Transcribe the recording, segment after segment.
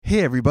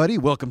Hey everybody,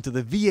 welcome to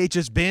the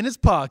VHS Bandits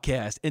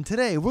podcast, and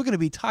today we're going to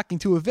be talking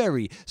to a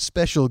very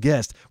special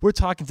guest. We're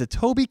talking to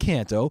Toby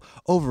Canto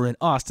over in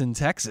Austin,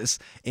 Texas,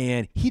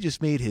 and he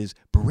just made his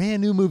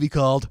brand new movie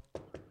called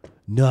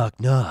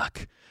Knock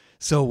Knock.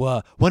 So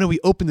why don't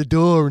we open the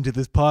door into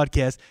this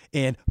podcast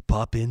and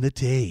pop in the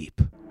tape.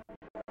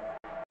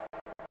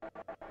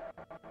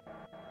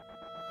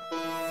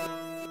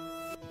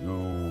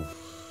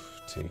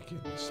 You've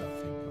taken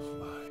something of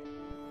mine,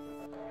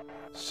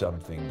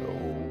 something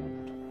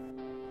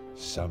old,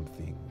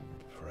 something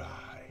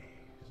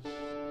prized.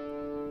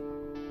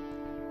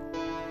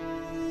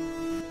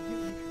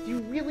 Do you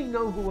really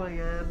know who I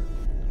am?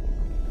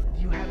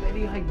 Do you have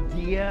any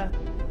idea?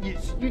 You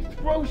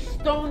throw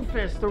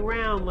Stonefist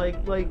around like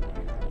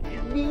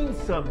it means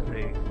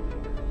something.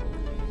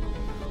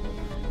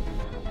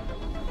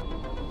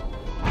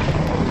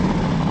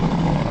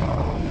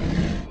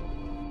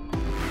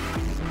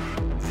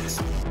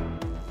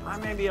 I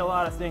may be a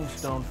lot of things,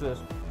 Stonefist,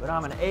 but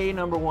I'm an A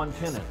 #1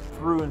 tenant,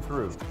 through and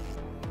through.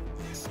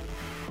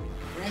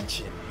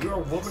 Gretchen, you're a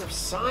woman of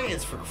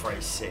science, for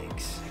Christ's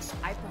sakes.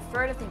 I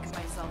prefer to think of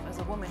myself as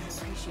a woman who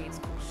appreciates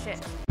cool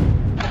shit.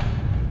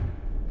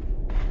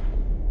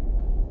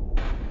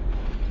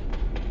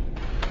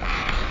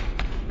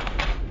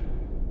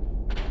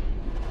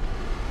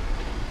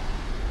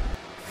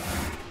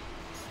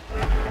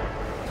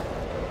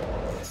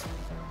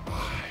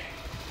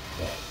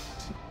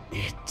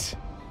 It.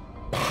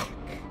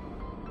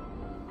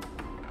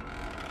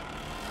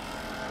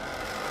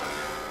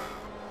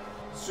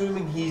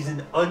 Assuming he's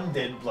an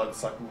undead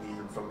blood-sucking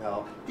demon from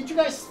hell, did you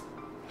guys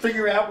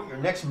figure out what your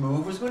next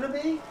move was going to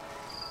be?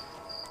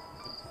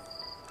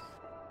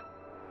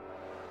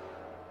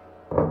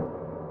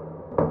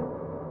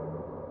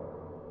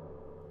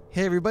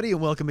 Hey everybody, and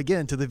welcome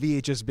again to the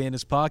VHS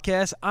Bandits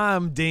podcast.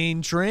 I'm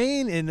Dane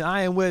Train, and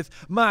I am with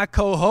my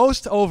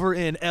co-host over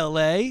in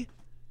LA.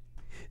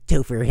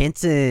 Topher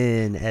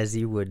Henson, as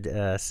you would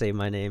say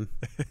my name.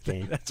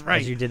 Dane, That's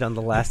right. As you did on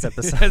the last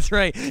episode. That's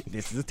right.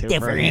 This is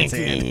Topher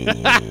Henson.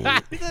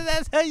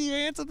 That's how you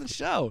answer the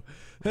show.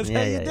 That's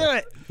how you do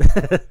yeah.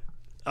 it.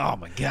 Oh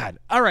my God!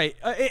 All right,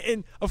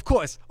 and of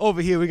course,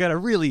 over here we got a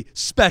really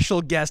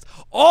special guest,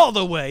 all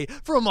the way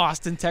from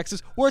Austin,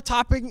 Texas. We're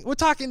talking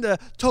to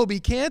Toby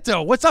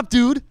Canto. What's up,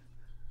 dude?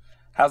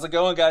 How's it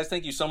going, guys?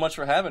 Thank you so much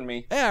for having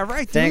me. Yeah,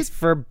 right, dude. Thanks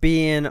for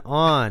being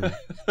on.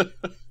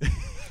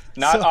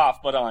 Not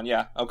off, but on.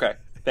 Yeah. Okay.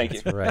 Thank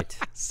you. Right.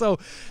 So,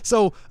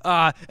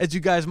 as you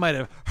guys might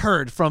have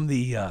heard from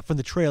the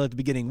trailer at the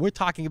beginning, we're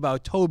talking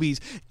about Toby's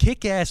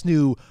kick-ass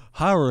new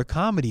horror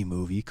comedy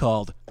movie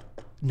called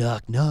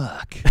Knock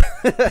Knock.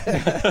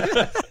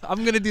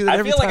 I'm gonna do that.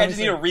 I feel like I just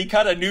need to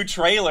recut a new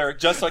trailer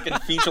just so I can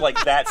feature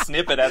like that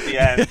snippet at the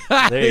end.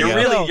 There you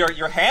go.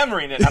 You're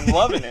hammering it. I'm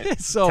loving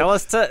it. So Tell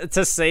us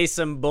to say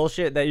some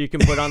bullshit that you can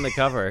put on the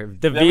cover.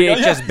 The There we go.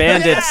 VHS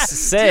Bandits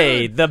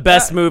say dude. the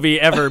best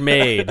movie ever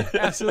made.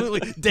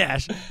 absolutely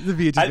dash the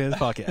VHS Bandits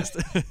podcast.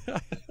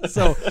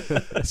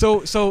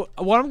 so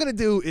what I'm gonna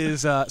do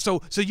is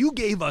so you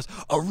gave us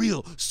a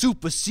real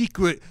super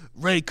secret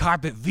red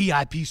carpet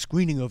VIP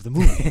screening of the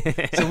movie.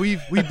 So we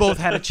both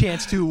had a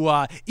chance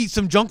to eat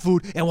some junk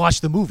food and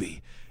watch the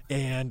movie.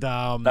 And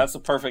That's the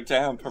perfect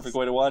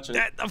way to watch it.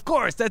 of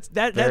course that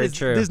Very is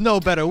true. There's no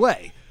better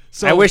way.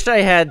 So I wish I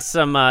had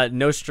some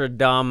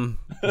Nostradamus.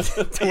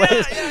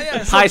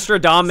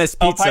 Piestradamus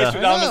Oh, pizza. I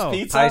know. Piestradamus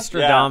pizza.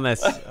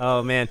 Piestradamus. Yeah.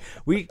 Oh man,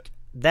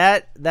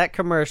 that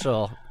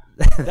commercial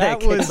That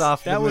kicks was-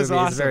 off the that was movie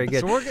awesome. is very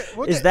good. So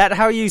we're Is that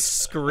how you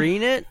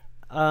screen it?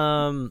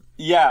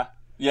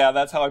 Yeah,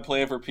 that's how I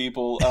play it for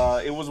people.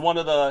 It was one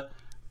of the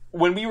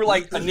when we were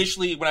like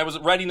initially when I was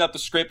writing up the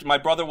script, my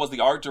brother was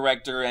the art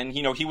director, and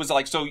he was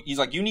like, so he's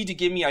like, you need to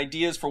give me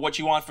ideas for what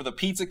you want for the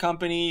pizza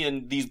company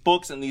and these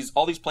books and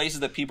all these places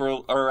that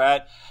people are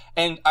at.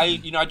 And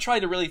I tried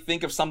to really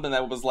think of something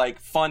that was like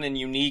fun and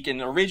unique. And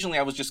originally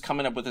I was just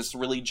coming up with this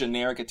really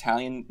generic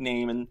Italian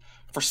name, and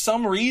for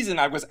some reason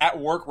I was at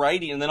work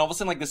writing, and then all of a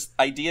sudden like this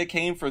idea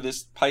came for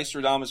this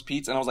Piestradamus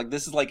pizza, and I was like,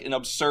 this is like an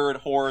absurd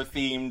horror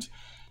themed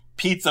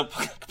pizza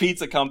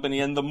company.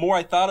 And the more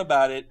I thought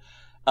about it,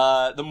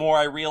 the more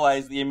I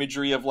realized the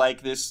imagery of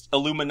like this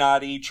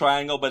Illuminati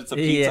triangle, but it's a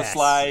pizza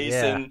slice.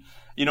 Yeah. And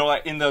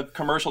in the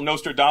commercial,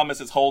 Nostradamus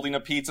is holding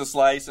a pizza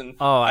slice. And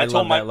I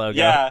told love that logo.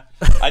 Yeah,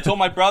 I told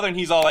my brother, and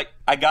he's all like,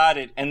 I got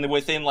it. And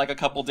within like a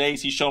couple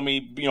days, he showed me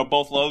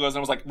both logos, and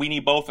I was like, we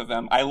need both of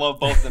them. I love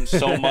both of them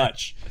so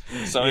much.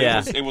 So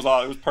Yeah. it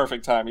was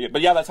perfect timing.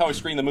 But yeah, that's how I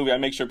screen the movie. I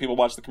make sure people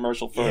watch the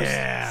commercial first.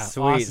 yeah,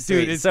 Sweet, awesome.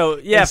 sweet. Dude, So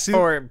yeah, it's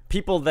for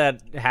people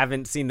that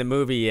haven't seen the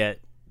movie yet,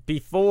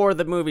 before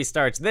the movie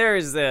starts, there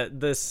is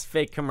this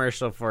fake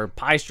commercial for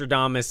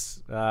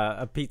Piestradamus,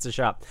 a pizza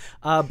shop.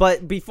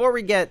 But before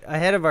we get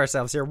ahead of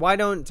ourselves here, why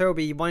don't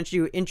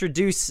you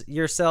introduce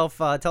yourself?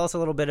 Tell us a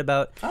little bit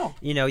about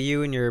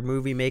you and your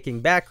movie making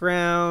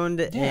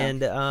background,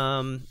 and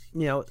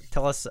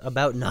tell us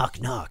about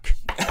Knock Knock.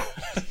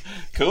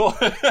 Cool.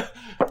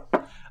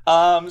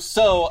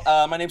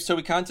 My name's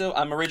Toby Canto.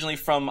 I'm originally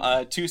from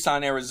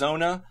Tucson,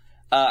 Arizona.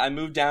 I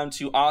moved down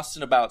to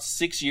Austin about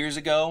 6 years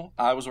ago.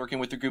 I was working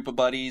with a group of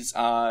buddies,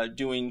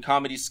 doing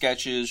comedy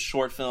sketches,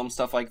 short films,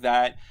 stuff like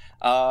that.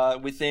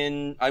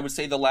 Within, I would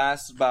say, the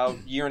last about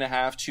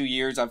 1.5 to 2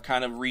 years, I've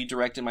kind of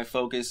redirected my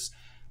focus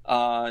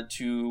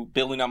to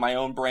building up my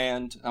own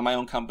brand, my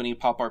own company,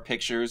 Pop Art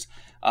Pictures,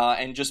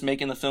 and just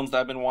making the films that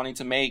I've been wanting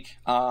to make.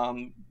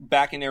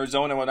 Back in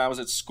Arizona when I was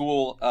at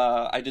school,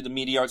 I did the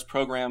media arts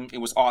program. It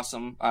was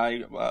awesome.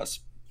 I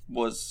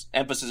was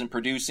emphasis in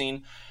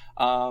producing.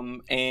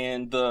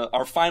 And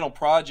our final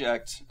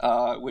project,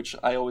 which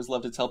I always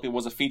love to tell people,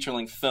 was a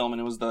feature-length film,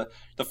 and it was the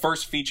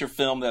first feature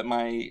film that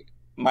my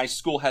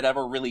school had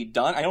ever really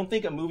done. I don't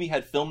think a movie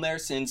had filmed there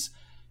since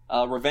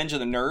Revenge of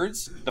the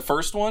Nerds, the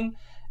first one.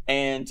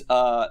 And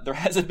there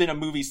hasn't been a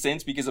movie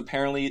since, because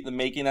apparently the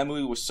making of that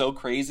movie was so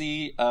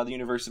crazy. The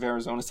University of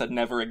Arizona said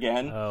never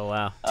again. Oh,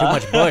 wow. Too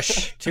much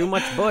bush. Too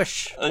much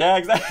bush. Yeah,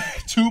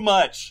 exactly. Too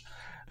much.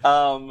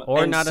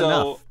 Or not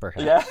enough,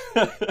 perhaps.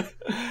 Yeah.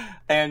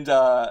 And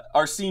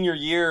our senior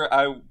year,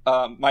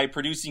 my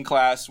producing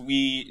class,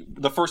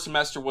 the first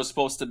semester was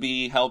supposed to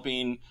be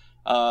helping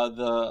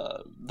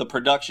the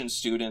production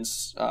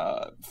students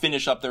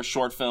finish up their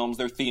short films,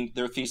 their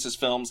thesis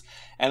films,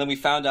 and then we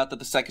found out that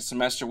the second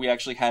semester we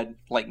actually had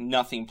like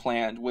nothing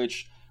planned,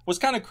 which was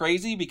kind of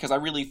crazy because I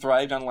really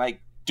thrived on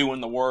like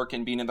doing the work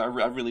and being in I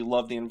really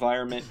loved the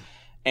environment,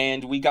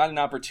 and we got an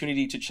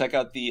opportunity to check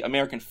out the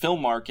American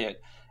film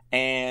market.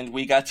 And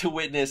we got to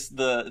witness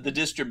the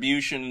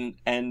distribution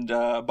and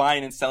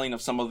buying and selling of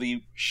some of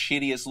the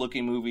shittiest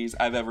looking movies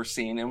I've ever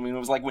seen. I mean, it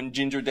was like when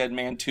Ginger Dead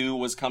Man 2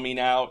 was coming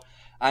out.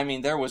 I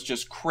mean, there was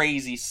just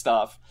crazy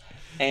stuff.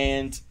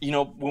 And,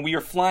 when we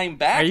were flying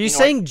back... Are you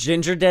saying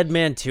Ginger Dead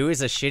Man 2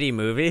 is a shitty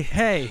movie?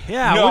 Hey,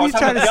 yeah, no, what are you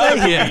trying to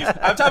say here?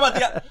 I'm talking about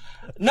the...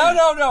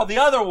 No, the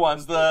other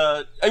ones.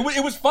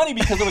 It was funny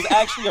because it was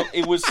actually...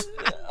 It was...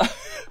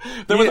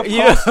 There was a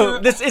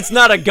poster. It's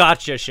not a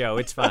gotcha show.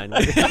 It's fine. Whoa,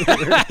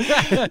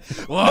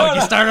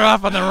 you started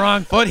off on the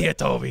wrong foot here,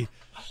 Toby.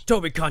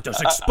 Toby Contos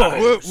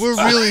exposed. We're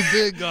really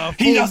big.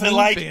 He doesn't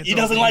like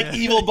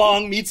Evil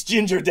Bong meets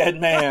Ginger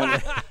Dead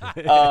Man.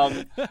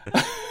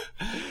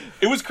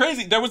 It was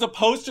crazy. There was a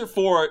poster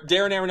for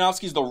Darren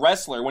Aronofsky's The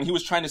Wrestler when he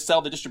was trying to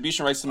sell the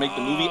distribution rights to make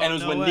the movie, and it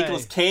was when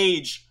Nicolas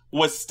Cage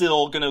was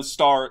still going to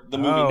star the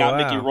movie, not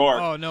Mickey Rourke.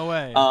 Oh, no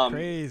way.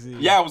 Crazy.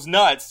 Yeah, it was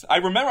nuts. I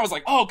remember I was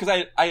like, because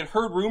I had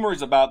heard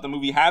rumors about the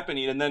movie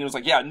happening, and then it was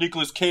like,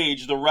 Nicolas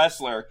Cage, The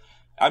Wrestler.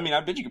 I mean,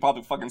 I bet you could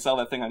probably fucking sell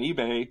that thing on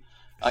eBay.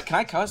 Can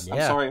I cuss? Yeah.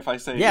 I'm sorry if I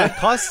say... Yeah,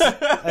 cuss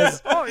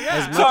as much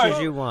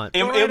as you want.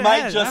 It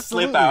might just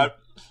slip out.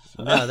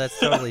 No, that's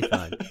totally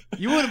fine.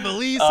 You wouldn't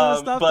believe some of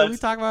the stuff that we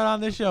talk about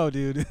on this show,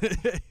 dude.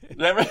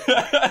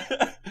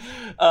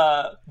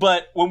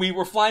 But when we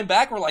were flying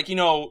back, we're like,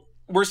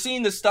 we're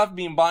seeing this stuff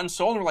being bought and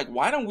sold, and we're like,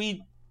 why don't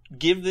we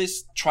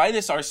try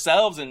this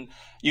ourselves? And,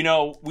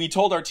 we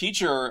told our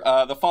teacher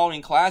the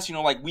following class,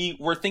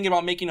 we're thinking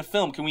about making a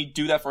film. Can we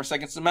do that for our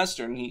second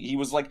semester? And he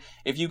was like,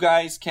 if you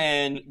guys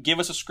can give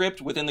us a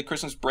script within the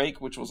Christmas break,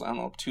 which was, I don't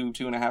know,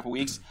 2.5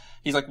 weeks,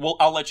 he's like, well,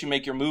 I'll let you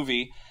make your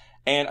movie.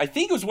 And I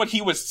think it was what he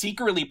was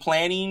secretly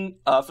planning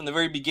from the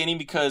very beginning,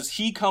 because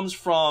he comes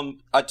from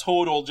a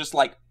total just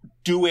like,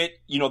 do it.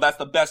 That's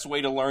the best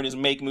way to learn is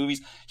make movies.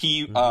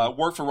 He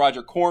worked for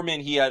Roger Corman.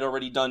 He had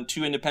already done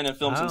 2 independent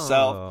films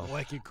himself.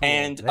 Wicked cool.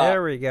 And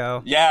there we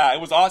go. Yeah,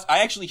 it was awesome. I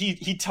actually,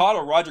 he taught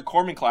a Roger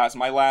Corman class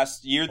my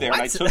last year there.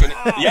 And I took it.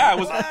 Yeah, it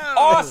was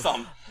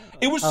awesome.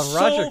 It was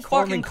so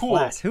fucking cool.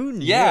 Class. Who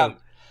knew? Yeah.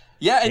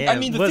 Yeah, and Damn. I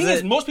mean, the thing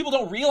is, most people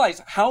don't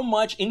realize how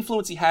much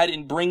influence he had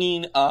in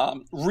bringing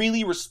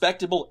really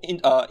respectable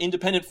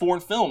independent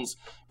foreign films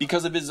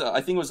because of his, I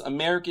think it was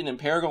American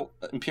Imperial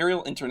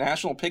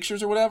International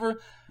Pictures or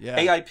whatever,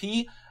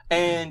 AIP.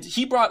 And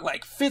he brought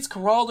like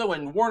Fitzcarraldo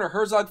and Werner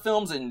Herzog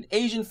films and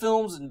Asian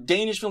films and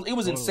Danish films. It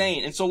was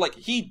insane. And so like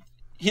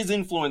his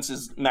influence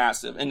is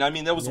massive. And I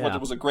mean, that was what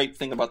was a great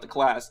thing about the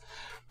class.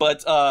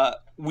 But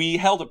we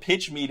held a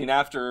pitch meeting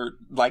after,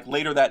 like,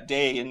 later that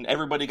day, and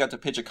everybody got to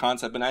pitch a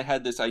concept. And I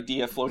had this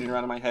idea floating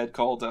around in my head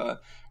called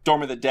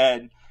Dorm of the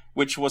Dead,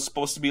 which was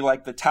supposed to be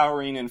like the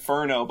Towering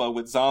Inferno, but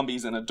with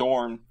zombies in a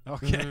dorm.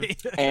 Okay.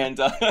 And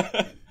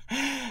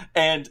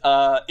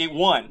it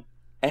won.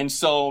 And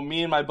so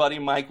me and my buddy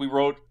Mike, we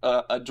wrote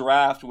a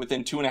draft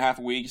within 2.5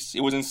 weeks.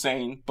 It was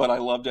insane, but I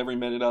loved every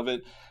minute of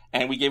it.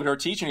 And we gave it to our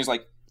teacher, and he's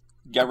like,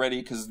 get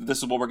ready, because this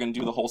is what we're going to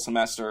do the whole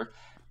semester.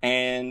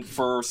 And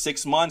for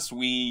 6 months,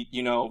 we,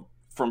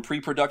 from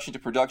pre-production to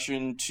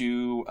production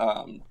to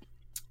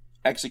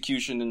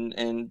execution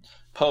and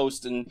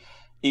post, and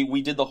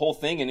we did the whole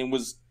thing, and it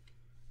was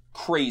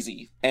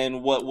crazy.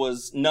 And what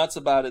was nuts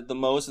about it the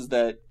most is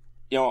that,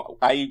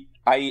 I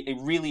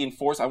really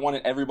enforced, I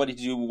wanted everybody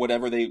to do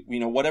whatever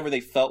they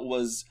felt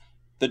was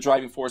the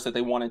driving force that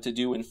they wanted to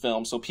do in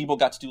film. So people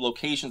got to do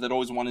locations that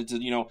always wanted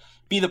to,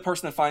 be the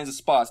person that finds the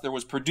spots. There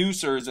was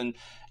producers, and,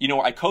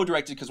 I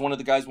co-directed because one of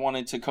the guys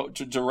wanted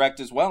to direct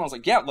as well. And I was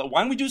like, yeah,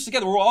 why don't we do this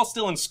together? We're all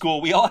still in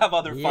school. We all have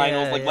other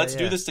finals. Let's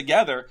do this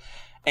together.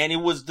 And it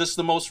was just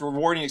the most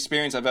rewarding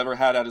experience I've ever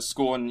had out of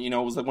school. And, it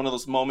was like one of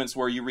those moments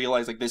where you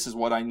realize, like, this is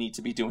what I need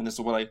to be doing. This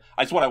is what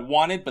it's what I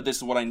wanted, but this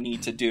is what I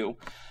need to do.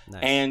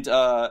 Nice.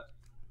 And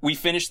we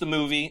finished the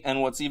movie.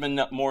 And what's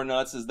even more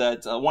nuts is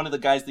that one of the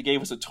guys that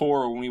gave us a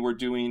tour when we were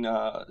doing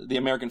the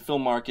American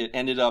Film Market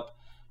ended up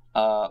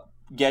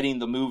getting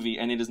the movie.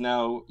 And it is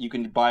now, you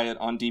can buy it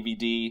on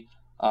DVD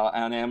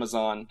on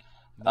Amazon.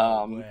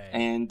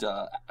 And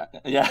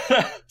yeah,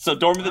 so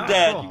Dorm of the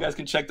Dead, you guys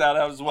can check that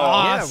out as well.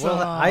 Awesome. Yeah,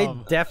 well, I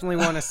definitely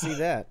want to see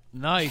that.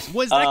 Nice.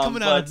 When's that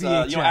coming out of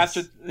VHS?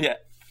 After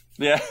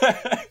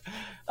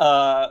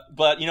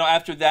but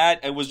after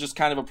that, it was just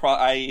kind of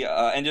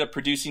I ended up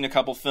producing a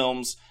couple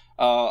films,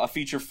 a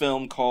feature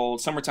film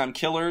called Summertime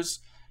Killers,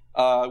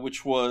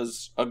 which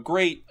was a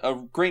great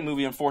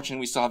movie. Unfortunately,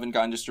 we still haven't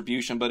gotten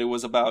distribution, but it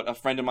was about a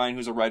friend of mine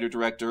who's a writer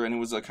director, and it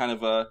was a kind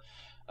of a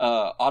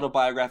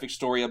autobiographic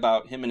story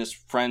about him and his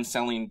friends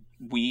selling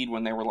weed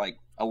when they were like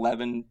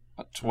 11,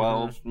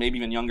 12, maybe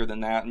even younger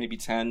than that, maybe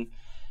 10,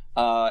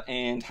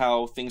 and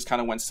how things kind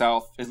of went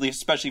south, at least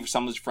especially for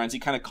some of his friends. He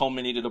kind of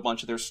culminated a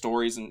bunch of their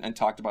stories and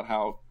talked about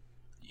how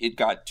it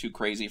got too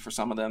crazy for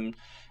some of them.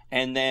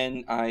 And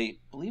then I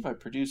believe I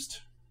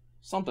produced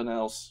something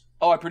else.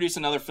 I produced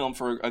another film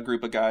for a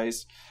group of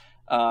guys.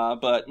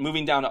 But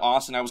moving down to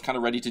Austin, I was kind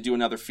of ready to do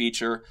another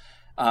feature.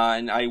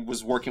 And I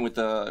was working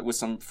with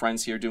some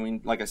friends here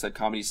doing, like I said,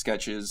 comedy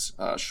sketches,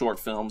 short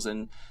films,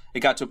 and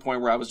it got to a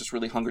point where I was just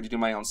really hungry to do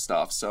my own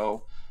stuff.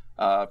 So,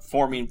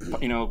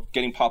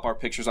 getting pop art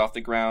pictures off the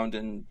ground,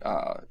 and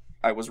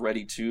I was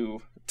ready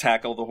to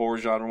tackle the horror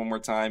genre one more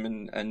time.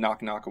 And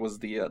Knock Knock was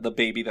the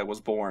baby that was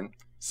born.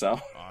 So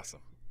awesome.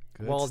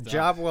 Good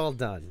job well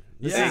done.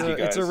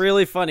 It's a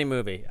really funny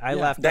movie. I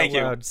laughed out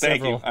loud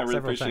several Thank you. I really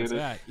appreciate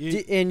times.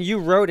 it. And you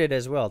wrote it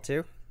as well,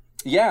 too?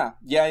 Yeah.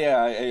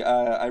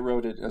 I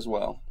wrote it as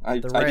well. I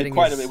did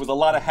quite a bit. It was a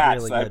lot of hats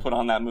really that I put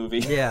on that movie.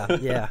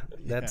 Yeah.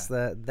 That's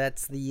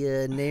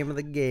the name of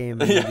the game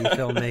in movie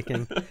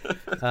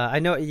filmmaking. I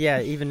know.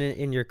 Yeah, even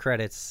in your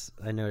credits,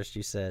 I noticed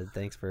you said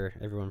thanks for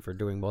everyone for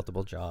doing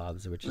multiple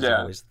jobs, which is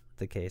always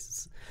the case.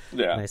 It's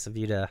nice of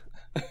you to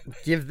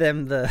give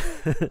them the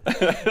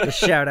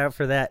shout out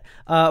for that.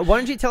 Why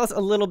don't you tell us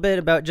a little bit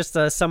about just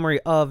a summary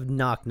of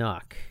Knock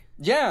Knock?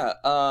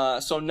 Yeah,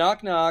 so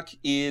Knock Knock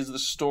is the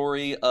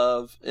story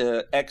of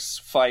an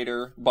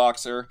ex-fighter,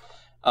 boxer,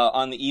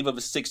 on the eve of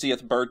his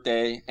 60th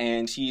birthday,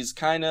 and he's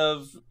in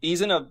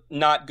a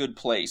not good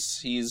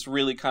place. He's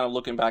really kind of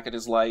looking back at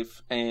his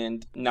life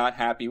and not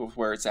happy with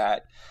where it's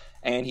at.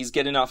 And he's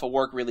getting off of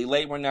work really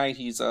late one night.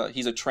 He's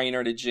a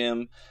trainer at a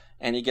gym,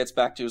 and he gets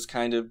back to his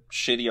kind of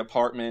shitty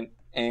apartment,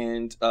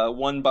 and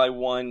one by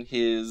one,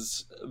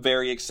 his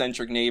very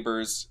eccentric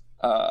neighbors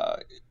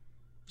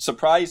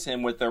surprise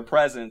him with their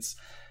presence,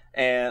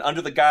 and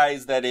under the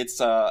guise that it's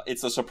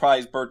a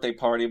surprise birthday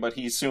party, but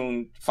he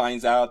soon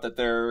finds out that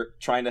they're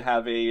trying to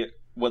have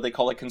what they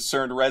call a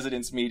concerned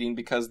residence meeting,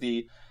 because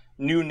the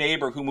new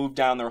neighbor who moved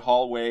down their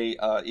hallway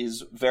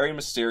is very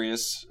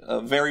mysterious,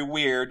 very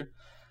weird,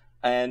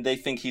 and they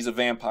think he's a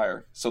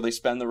vampire. So they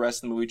spend the rest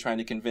of the movie trying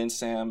to convince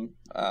Sam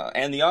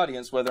and the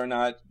audience whether or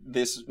not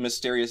this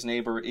mysterious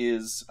neighbor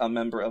is a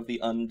member of the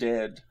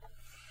undead.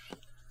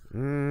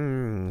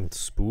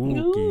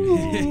 Spooky.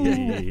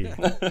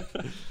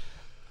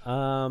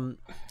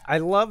 I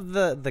love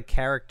the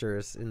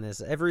characters in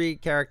this. Every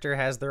character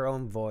has their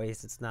own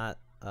voice. It's not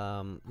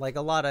like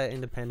a lot of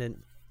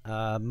independent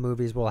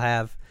movies will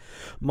have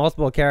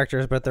multiple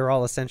characters, but they're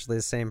all essentially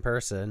the same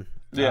person.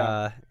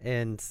 Yeah.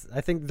 And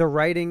I think the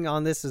writing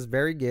on this is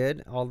very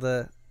good. All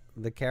the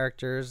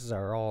characters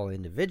are all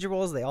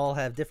individuals. They all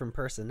have different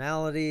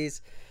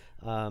personalities.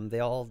 They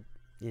all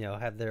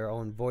have their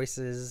own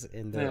voices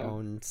and their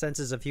own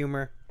senses of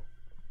humor.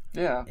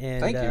 Yeah.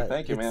 And,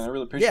 thank you, man. I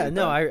really appreciate that. Yeah,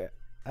 no,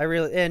 I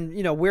really, and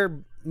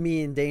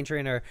me and Dane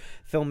Train are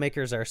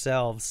filmmakers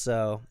ourselves,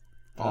 so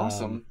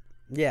awesome.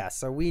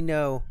 So we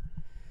know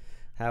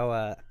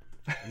how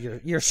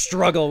your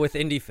struggle with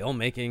indie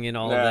filmmaking and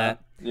all of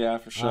that. Yeah,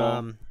 for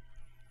sure.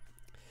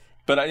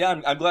 But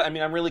I'm glad. I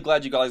mean, I'm really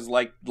glad you guys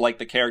like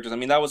the characters. I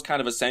mean, that was kind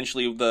of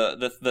essentially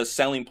the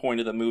selling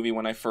point of the movie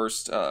when I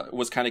first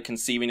was kind of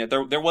conceiving it.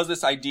 There was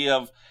this idea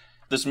of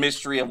this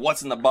mystery of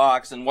what's in the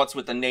box and what's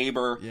with the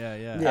neighbor.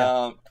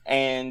 Yeah.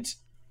 And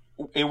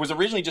it was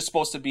originally just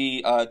supposed to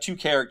be two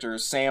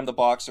characters, Sam the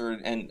boxer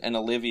and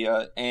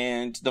Olivia.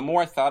 And the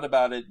more I thought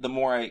about it, the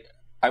more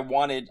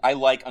I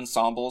like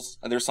ensembles.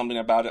 There's something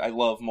about it. I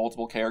love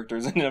multiple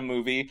characters in a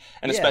movie,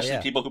 and especially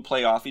people who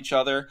play off each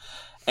other.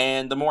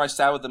 And the more I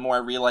sat with it, the more I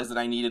realized that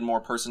I needed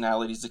more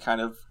personalities to kind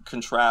of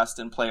contrast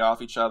and play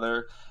off each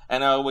other.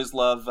 And I always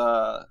love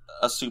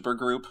a super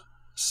group.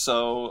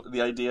 So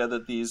the idea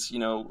that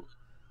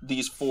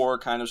these four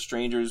kind of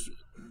strangers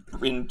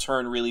in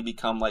turn really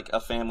become like a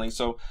family.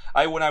 So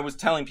when I was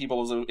telling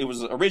people, it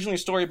was originally a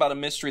story about a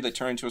mystery that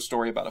turned into a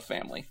story about a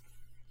family.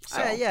 So.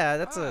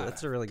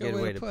 That's a really good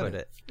way to put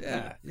it.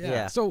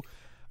 Yeah. So,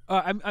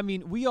 I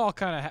mean, we all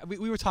kind of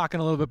we were talking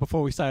a little bit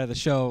before we started the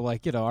show,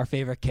 like our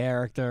favorite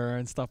character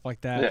and stuff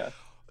like that. Yeah.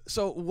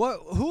 So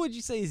who would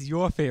you say is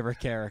your favorite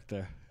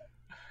character?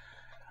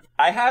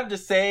 I have to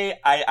say,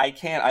 I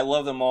can't. I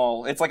love them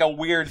all. It's like a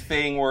weird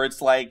thing where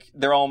it's like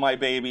they're all my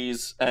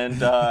babies,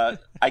 and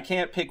I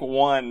can't pick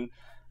one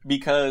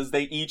because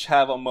they each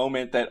have a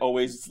moment that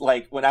always,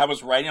 like, when I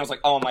was writing, I was like,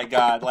 oh my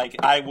god, like,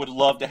 I would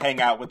love to hang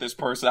out with this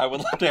person. I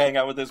would love to hang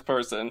out with this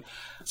person.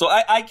 So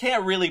I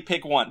can't really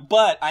pick one,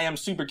 but I am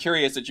super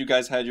curious that you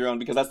guys had your own,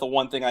 because that's the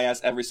one thing I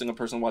asked every single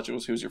person watching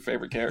was, who's your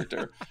favorite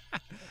character?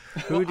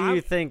 Who do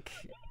you think?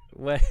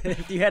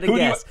 If you had to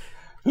guess,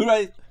 who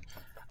do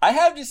I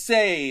have to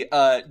say,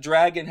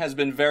 Dragon has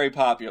been very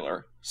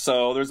popular,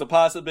 so there's a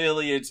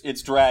possibility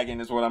it's Dragon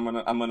is what I'm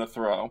gonna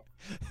throw.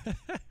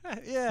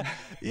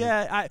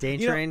 yeah. Dane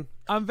Train.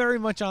 I'm very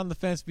much on the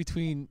fence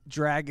between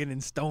Dragon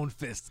and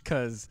Stonefist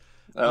because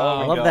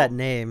I love that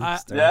name.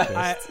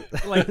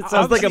 it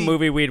sounds like a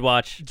movie we'd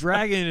watch.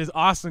 Dragon is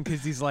awesome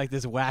because he's like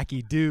this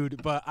wacky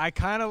dude, but I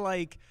kind of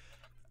like,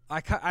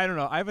 I don't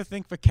know. I have a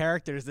thing for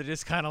characters that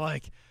just kind of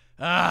like,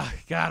 God,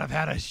 I've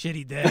had a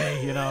shitty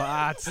day.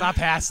 Stop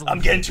hassling. I'm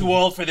getting too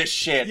old for this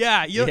shit.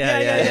 Yeah. You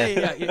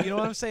know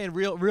what I'm saying?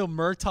 Real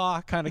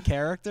Murtaugh kind of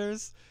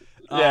characters.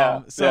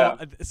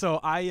 So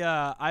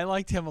I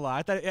liked him a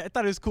lot. I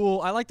thought it was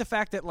cool. I liked the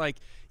fact that, like,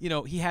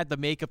 he had the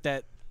makeup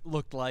that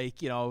looked like,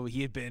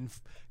 he had been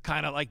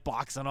kind of like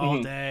boxing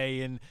all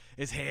day, and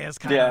his hair's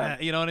kind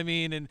of, you know what I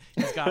mean? And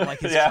he's got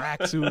like his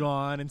tracksuit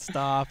on and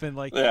stuff, and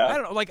like I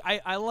don't know, like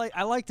I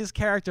liked his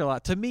character a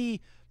lot. To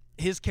me,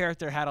 his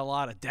character had a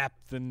lot of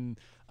depth, and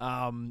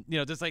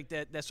there's like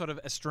that sort of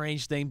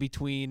estranged thing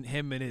between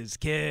him and his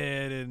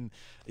kid, and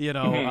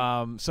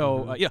I'm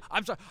sorry,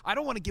 I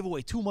don't want to give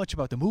away too much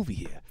about the movie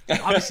here.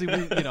 Obviously,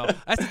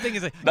 that's the thing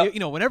is,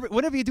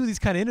 whenever you do these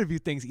kind of interview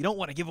things, you don't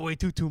want to give away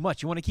too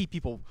much. You want to keep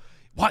people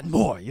wanting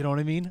more. You know what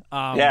I mean?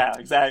 Yeah,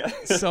 exactly.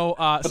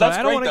 But that's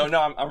I don't great, though.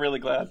 No, I'm really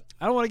glad.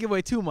 I don't want to give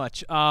away too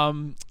much.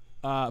 So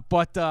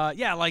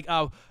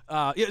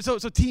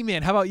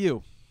T-Man, how about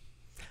you?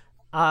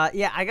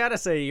 I gotta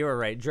say you were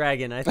right.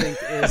 Dragon, I think,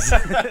 is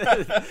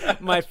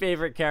my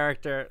favorite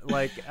character.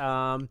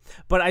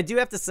 But I do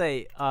have to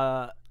say,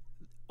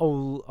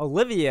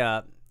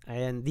 Olivia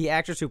and the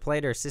actress who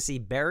played her,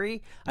 Sissy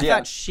Berry, I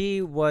thought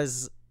she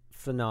was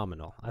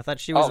phenomenal. I thought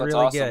she was really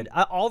awesome. Good.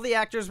 All the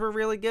actors were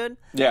really good.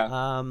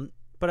 Yeah.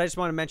 But I just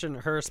want to mention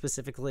her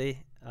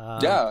specifically.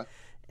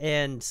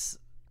 And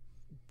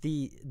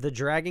the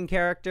dragon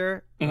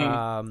character.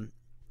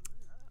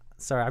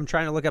 Sorry, I'm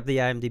trying to look up the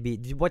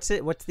IMDb. What's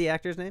the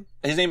actor's name?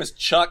 His name is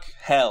Chuck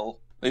Hell.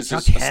 It's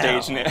Chuck just Hell.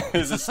 a stage name.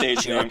 It's a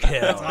stage name.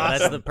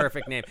 That's the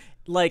perfect name.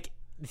 Like,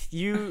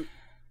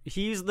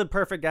 he's the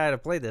perfect guy to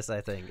play this,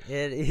 I think.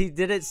 He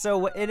did it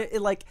so, and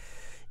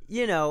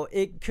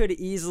it could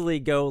easily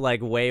go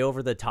like way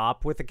over the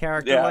top with a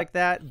character like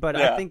that, but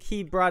I think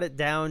he brought it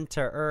down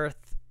to earth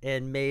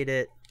and made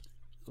it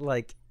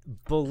like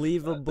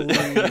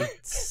believably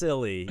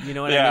silly. You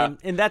know what I mean?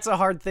 And that's a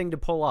hard thing to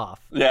pull off.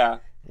 Yeah.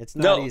 It's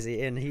not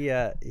easy, and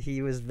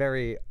he was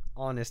very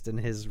honest in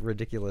his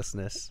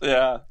ridiculousness.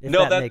 Yeah,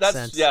 makes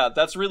sense.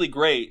 That's really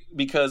great,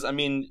 because I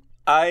mean,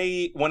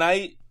 when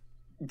I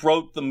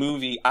wrote the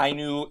movie, I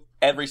knew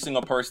every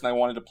single person I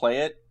wanted to play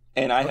it,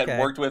 and I had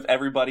worked with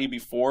everybody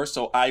before,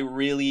 so I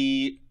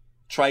really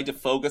tried to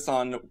focus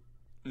on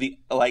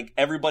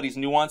everybody's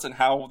nuance and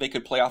how they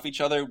could play off each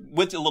other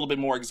with a little bit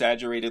more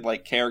exaggerated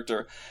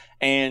character.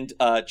 And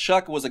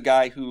Chuck was a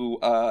guy who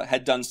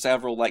had done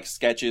several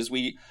sketches.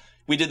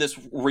 We did this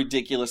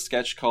ridiculous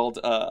sketch called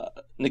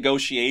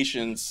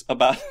Negotiations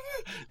about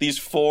these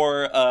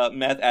 4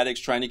 meth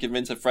addicts trying to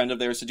convince a friend of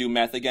theirs to do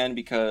meth again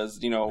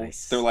because,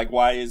 nice. They're like,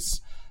 why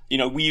is,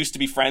 we used to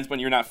be friends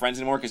when you're not friends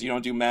anymore because you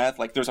don't do meth.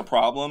 Like, there's a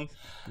problem.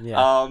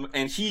 Yeah.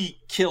 And he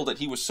killed it.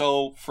 He was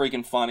so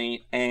freaking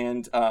funny.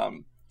 And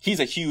he's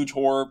a huge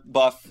horror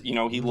buff.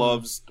 He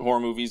loves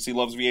horror movies. He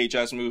loves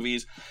VHS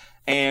movies.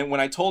 And when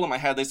I told him I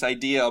had this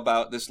idea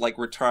about this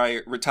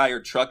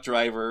retired truck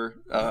driver,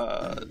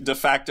 de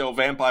facto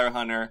vampire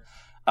hunter,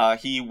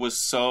 he was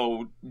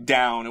so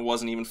down it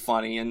wasn't even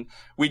funny. And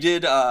we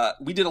did a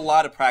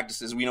lot of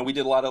practices. We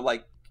did a lot of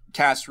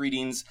cast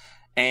readings,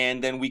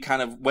 and then we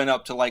kind of went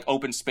up to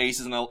open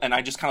spaces, and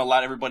I just kind of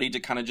allowed everybody to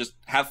kind of just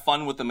have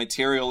fun with the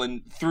material.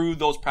 And through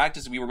those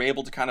practices, we were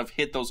able to kind of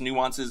hit those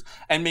nuances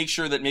and make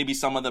sure that maybe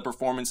some of the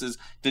performances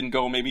didn't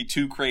go maybe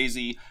too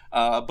crazy,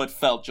 but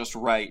felt just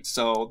right.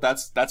 So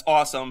that's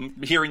awesome.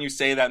 Hearing you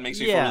say that makes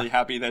me feel really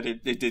happy that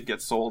it did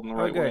get sold in the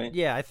right way.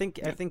 Yeah, I think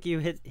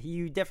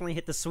you definitely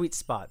hit the sweet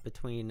spot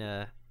between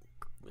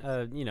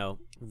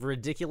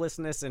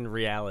ridiculousness and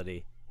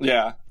reality.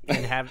 Yeah.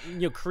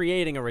 And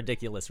creating a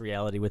ridiculous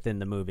reality within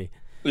the movie.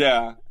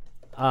 Yeah.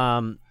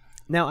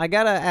 Now I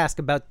gotta ask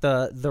about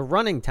the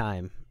running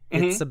time.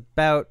 Mm-hmm. It's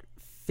about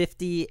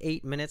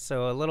 58 minutes,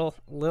 so a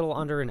little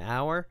under an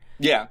hour.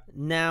 Yeah.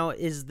 Now,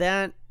 is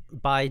that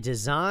by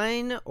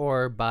design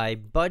or by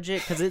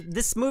budget? Because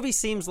this movie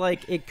seems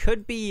like it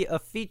could be a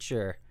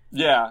feature.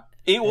 Yeah.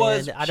 It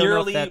was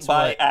purely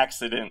by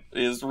accident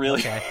is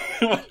really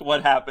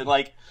what happened.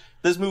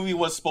 This movie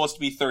was supposed to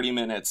be 30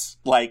 minutes,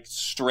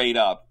 straight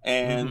up.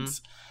 And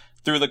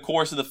through the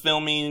course of the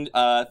filming,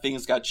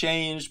 things got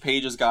changed,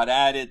 pages got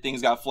added,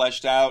 things got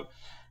fleshed out.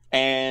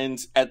 And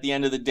at the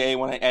end of the day,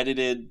 when I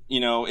edited,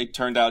 it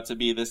turned out to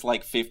be this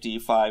like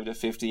 55 to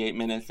 58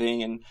 minute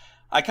thing. And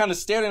I kind of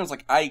stared at it and was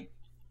like, I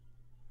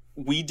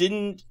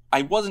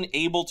wasn't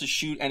able to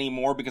shoot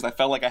anymore because I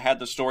felt like I had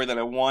the story that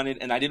I wanted,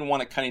 and I didn't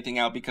want to cut anything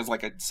out because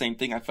same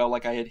thing, I felt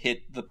like I had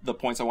hit the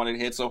points I wanted to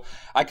hit. So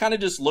I kind of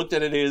just looked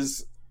at it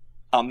as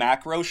a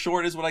macro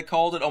short is what I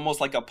called it,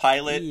 almost like a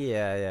pilot.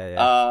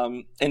 Yeah.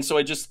 And so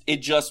it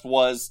just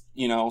was,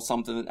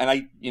 something.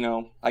 And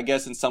I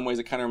guess in some ways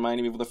it kind of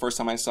reminded me of the first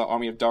time I saw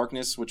Army of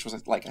Darkness, which was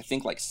I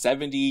think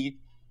 70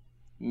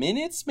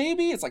 minutes,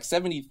 maybe. It's like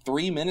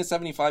 73 minutes,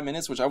 75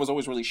 minutes, which I was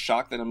always really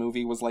shocked that a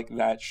movie was like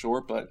that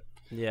short, but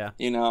yeah,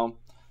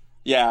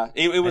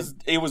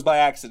 it was by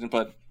accident,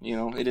 but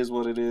it is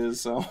what it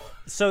is.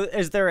 So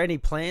is there any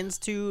plans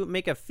to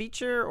make a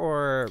feature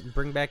or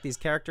bring back these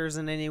characters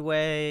in any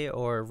way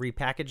or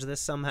repackage this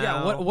somehow?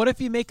 Yeah, what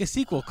if you make a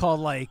sequel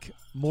called like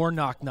More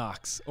Knock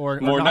Knocks or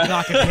Knock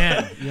Knock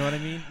Again? You know what I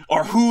mean?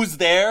 Or Who's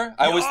There?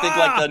 I always think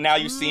like the Now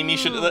You See Me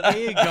should. There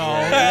you go.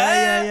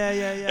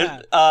 Yeah.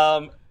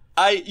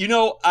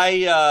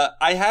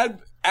 I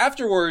had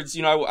afterwards,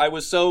 I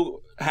was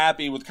so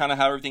happy with kind of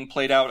how everything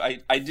played out.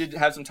 I did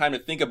have some time to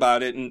think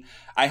about it, and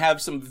I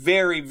have some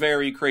very,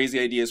 very crazy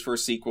ideas for a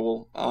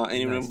sequel. And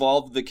it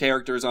involved the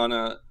characters on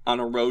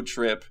a road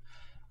trip,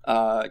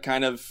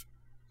 kind of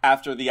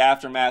after the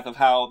aftermath of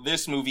how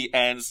this movie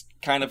ends,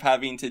 kind of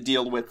having to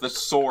deal with the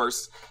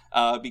source,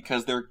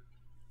 because they're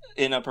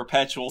in a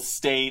perpetual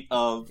state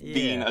of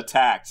being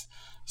attacked.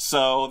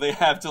 So they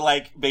have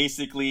to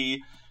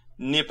basically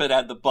nip it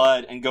at the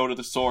bud and go to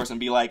the source and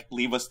be like,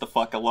 leave us the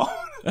fuck alone.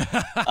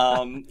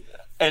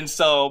 And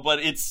so, but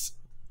it's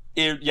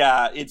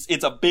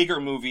a bigger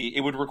movie.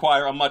 It would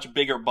require a much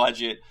bigger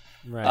budget.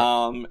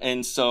 Right.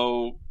 And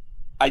so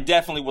I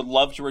definitely would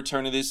love to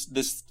return to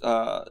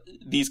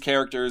these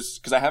characters,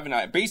 because I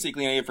have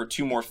basically an idea for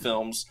 2 more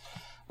films.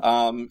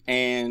 I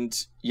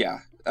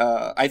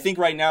think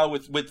right now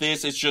with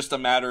this, it's just a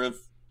matter of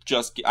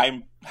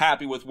I'm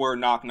happy with where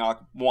Knock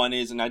Knock 1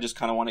 is, and I just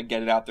kind of want to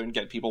get it out there and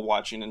get people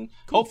watching and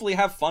hopefully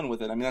have fun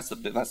with it. I mean, that's the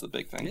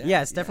big thing.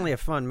 Yeah, it's definitely a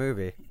fun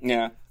movie.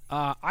 Yeah.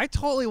 I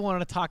totally wanted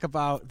to talk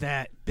about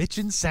that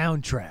bitchin'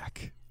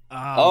 soundtrack.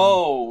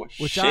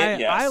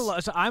 Yes. I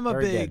love. So I'm a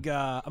Very big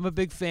I'm a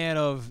big fan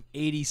of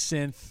 80s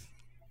synth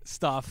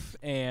stuff,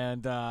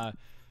 and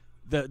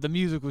the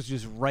music was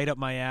just right up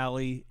my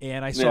alley.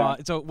 And I saw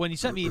so when you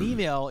sent me an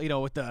email,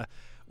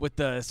 with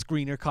the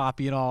screener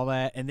copy and all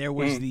that, and there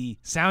was the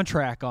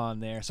soundtrack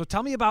on there. So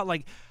tell me about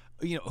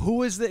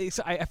who is the?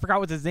 I forgot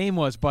what his name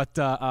was, but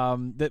tell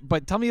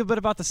me a bit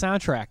about the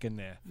soundtrack in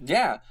there.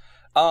 Yeah.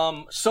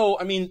 So,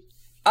 I mean,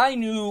 I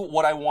knew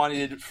what I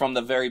wanted from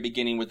the very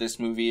beginning with this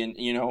movie, and,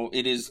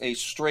 it is a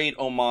straight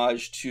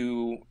homage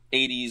to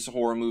 80s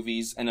horror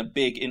movies, and a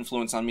big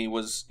influence on me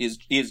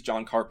is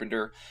John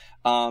Carpenter.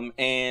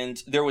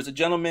 And there was a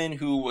gentleman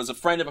who was a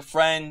friend of a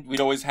friend.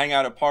 We'd always hang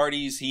out at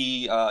parties.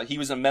 He's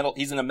in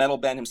a metal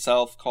band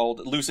himself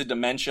called Lucid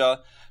Dementia,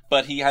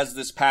 but he has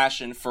this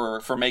passion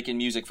for making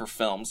music for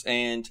films.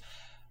 And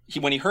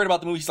when he heard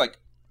about the movie, he's like,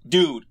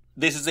 dude,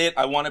 this is it.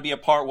 I want to be a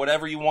part.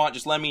 Whatever you want,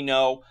 just let me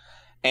know.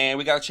 And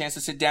we got a chance to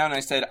sit down, and I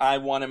said, I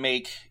want to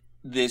make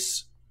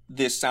this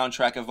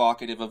soundtrack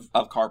evocative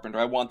of Carpenter.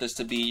 I want this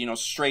to be,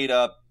 straight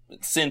up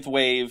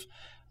synthwave.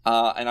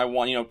 And I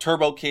want,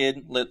 Turbo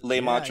Kid,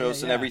 Les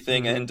Machos and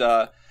everything.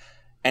 Mm-hmm.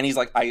 And he's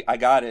like, I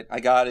got it.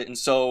 And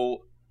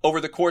so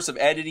over the course of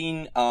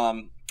editing,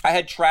 I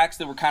had tracks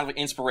that were kind of an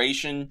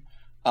inspiration.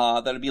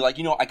 That'd be like,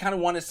 I kind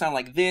of want to sound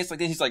like this.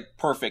 He's like,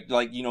 perfect.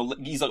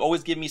 He's like,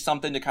 always give me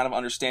something to kind of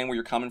understand where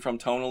you're coming from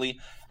tonally,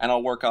 and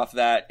I'll work off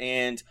that.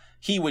 And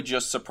he would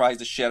just surprise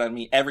the shit out of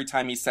me every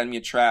time he sent me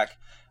a track.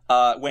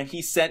 When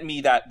he sent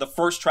me the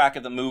first track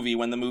of the movie,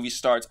 when the movie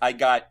starts, I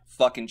got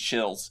fucking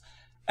chills.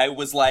 It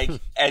was like,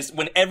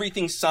 when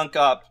everything sunk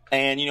up,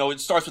 and, it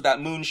starts with that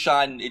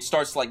moonshot, and it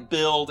starts to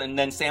build, and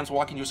then Sam's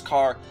walking to his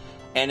car,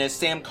 and as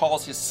Sam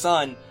calls his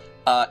son,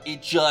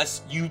 it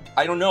just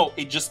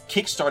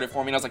kickstarted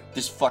for me, and I was like,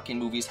 this fucking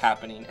movie's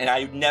happening. And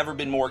I've never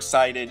been more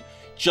excited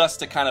just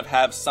to kind of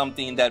have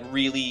something that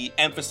really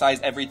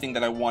emphasized everything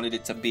that I wanted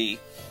it to be.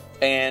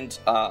 And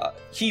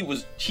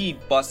he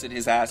busted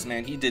his ass,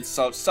 man. He did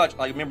such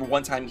I remember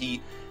one time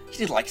he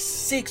did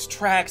 6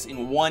 tracks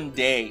in one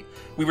day.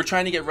 We were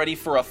trying to get ready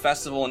for a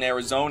festival in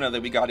Arizona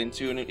that we got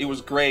into, and it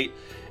was great.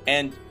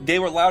 And they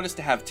were allowed us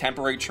to have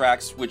temporary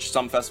tracks, which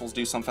some festivals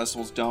do, some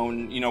festivals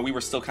don't. We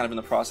were still kind of in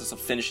the process of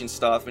finishing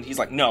stuff. And he's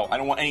like, no, I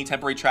don't want any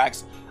temporary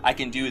tracks. I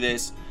can do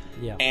this.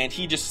 Yeah. And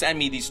he just sent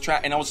me these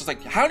tracks. And I was just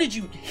like, how did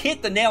you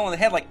hit the nail on the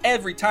head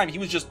every time? He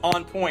was just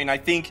on point. I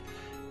think,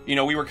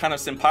 we were kind of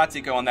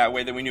simpatico on that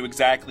way, that we knew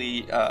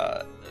exactly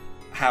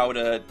how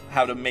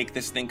to make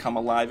this thing come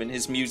alive. And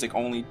his music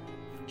only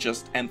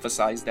just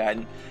emphasized that.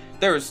 And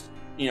there's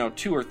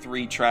 2 or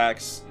 3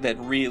 tracks that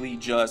really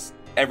just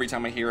every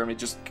time I hear him. It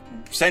just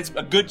sends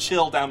a good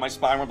chill down my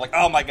spine. Where I'm like,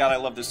 oh my god, I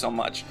love this so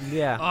much.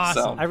 Yeah,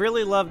 Awesome. I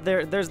really love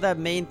there's that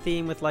main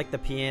theme with like the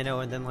piano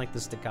and then like the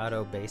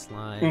staccato bass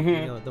line.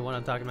 Mhm. You know the one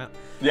I'm talking about.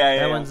 Yeah,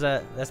 That yeah, one's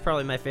that's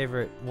probably my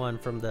favorite one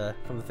from the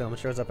film. It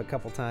shows up a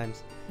couple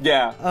times.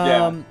 yeah,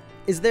 yeah.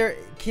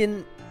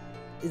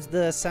 Is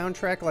the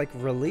soundtrack like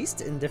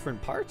released in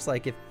different parts?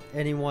 Like if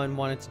anyone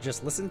wanted to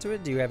just listen to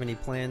it, do you have any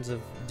plans of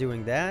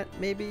doing that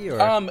maybe? Or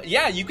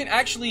Yeah, you can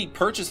actually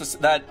purchase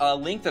that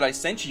link that I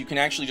sent you. You can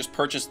actually just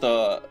purchase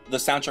the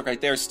soundtrack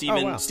right there.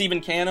 wow. Stephen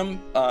Canham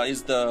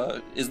is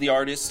the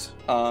artist,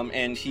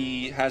 and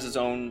he has his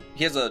own.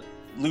 He has a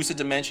Lucid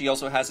Dementia. He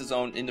also has his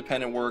own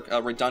independent work,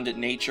 Redundant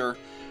Nature.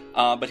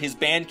 But his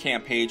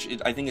Bandcamp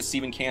page, I think, is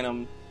Stephen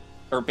Canham,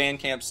 or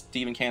Bandcamp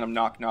Stephen Canham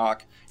Knock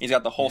Knock. He's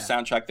got the whole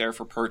soundtrack there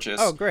for purchase.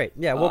 Oh, great.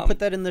 Yeah, we'll put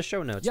that in the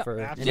show notes for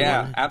absolutely.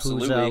 anyone Yeah,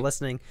 absolutely. who's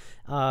listening.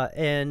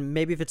 And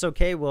maybe if it's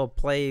okay, we'll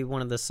play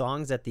one of the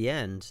songs at the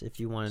end. If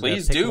you wanted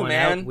Please to pick do, one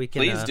man. out, we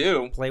can Please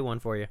do. play one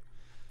for you.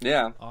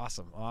 Yeah.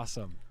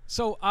 Awesome.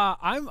 So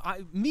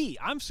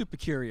I'm super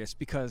curious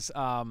because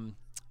I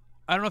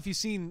don't know if you've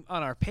seen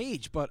on our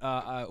page,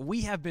 but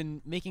we have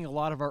been making a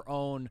lot of our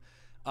own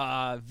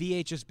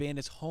VHS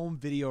Bandits home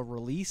video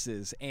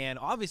releases, and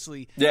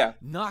obviously,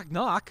 Knock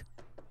Knock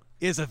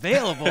is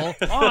available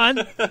on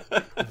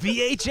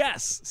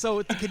VHS.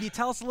 So could you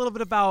tell us a little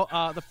bit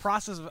about the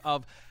process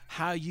of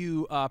how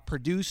you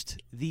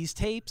produced these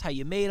tapes, how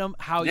you made them,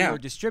 how you were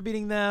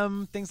distributing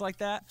them, things like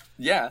that?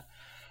 Yeah.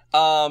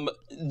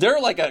 They're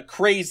like a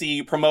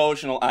crazy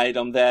promotional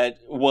item that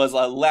was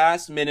a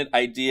last minute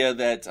idea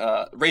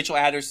that Rachel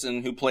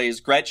Aderson, who plays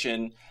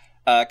Gretchen,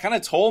 kind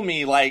of told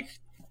me like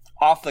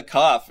off the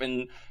cuff,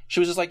 and she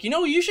was just like,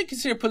 you should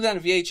consider putting that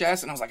on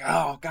VHS. And I was like,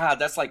 oh god,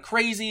 that's like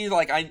crazy.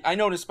 Like I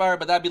know it inspired,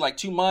 but that'd be like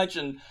too much.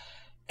 And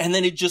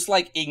then it just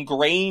like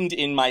ingrained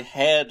in my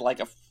head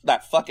like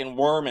that fucking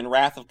worm in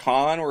Wrath of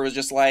Khan, where it was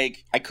just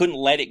like I couldn't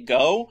let it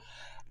go.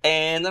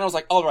 And then I was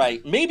like, all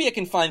right, maybe I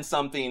can find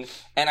something.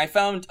 And I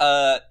found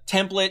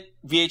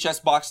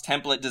VHS box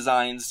template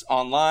designs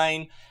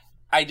online.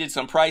 I did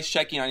some price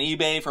checking on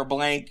eBay for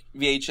blank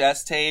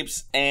VHS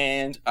tapes,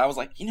 and I was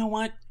like, you know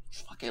what?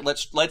 Fuck it,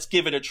 let's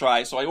give it a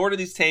try. So I ordered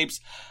these tapes.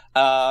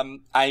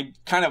 I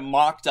kind of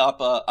mocked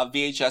up a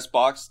VHS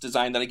box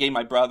design that I gave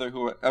my brother,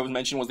 who I was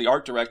mentioning was the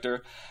art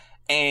director,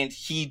 and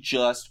he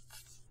just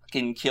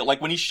fucking killed.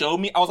 Like when he showed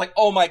me, I was like,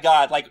 oh my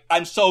god, like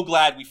I'm so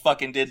glad we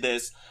fucking did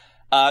this.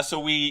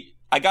 So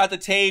I got the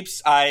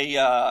tapes.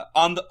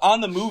 On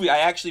the movie, I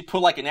actually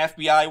put like an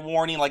FBI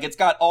warning. Like it's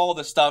got all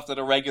the stuff that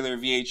a regular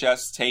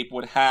VHS tape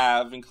would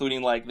have,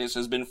 including like this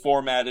has been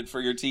formatted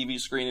for your TV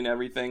screen and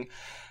everything.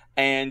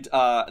 And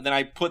then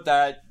I put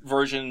that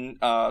version,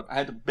 I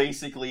had to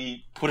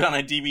basically put it on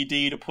a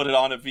DVD to put it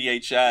on a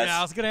VHS. Yeah,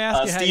 I was going to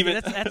ask you,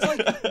 Steven... that's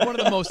like one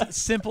of the most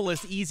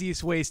simplest,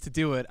 easiest ways to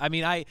do it. I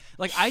mean, I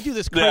do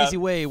this crazy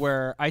way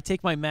where I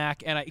take my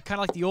Mac, and I kind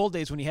of like the old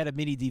days when you had a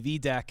mini DV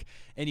deck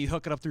and you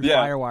hook it up through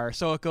FireWire.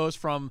 So it goes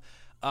from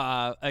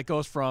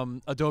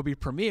Adobe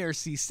Premiere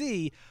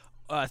CC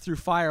through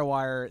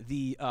FireWire.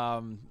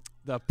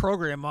 The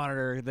program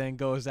monitor then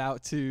goes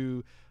out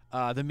to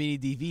the mini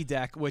DV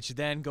deck, which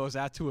then goes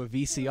out to a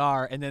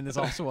VCR, and then there's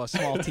also a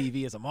small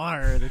TV as a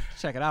monitor to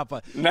check it out.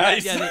 But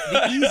nice.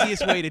 the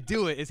easiest way to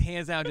do it is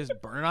hands down just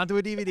burn it onto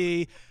a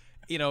DVD,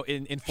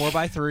 in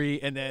 4x3,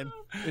 and then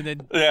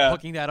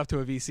hooking that up to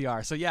a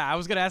VCR. So yeah, I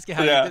was gonna ask you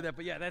how you did that,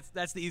 but yeah,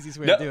 that's the easiest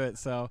way to do it.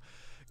 So.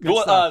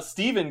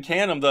 Stephen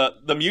Canham,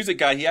 the music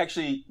guy, he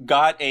actually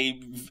got a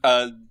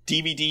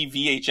DVD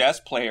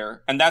VHS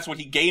player, and that's what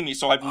he gave me.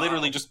 So I've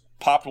literally just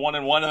popped one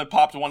in one and then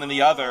popped one in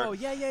the other. Oh,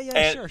 yeah,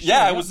 and sure.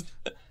 Yeah,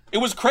 it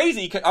was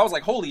crazy. I was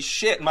like, holy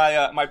shit.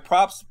 My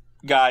props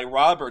guy,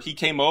 Robert, he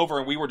came over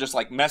and we were just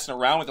like messing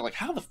around with it. Like,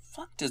 how the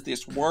fuck does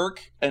this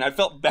work? And I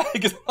felt bad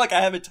because like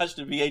I haven't touched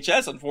a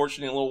VHS,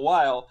 unfortunately, in a little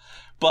while.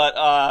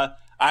 But,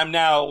 I'm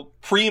now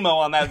primo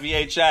on that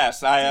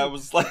VHS. I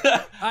was like,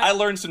 I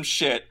learned some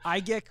shit. I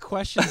get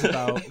questions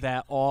about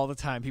that all the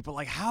time. People are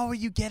like, how are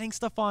you getting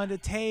stuff onto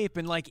tape?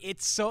 And like,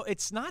 it's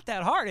not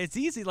that hard. It's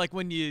easy. Like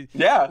when you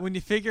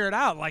figure it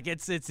out, like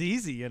it's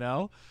easy,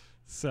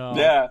 So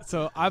yeah.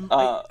 So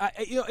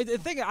the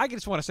thing I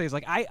just want to say is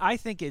like I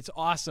think it's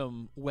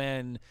awesome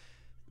when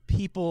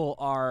people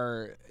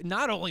are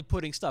not only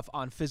putting stuff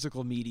on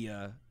physical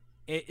media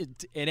in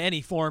any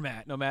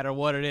format, no matter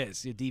what it is,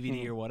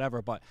 DVD or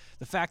whatever, but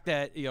the fact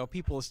that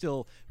people are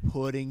still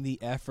putting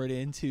the effort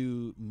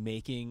into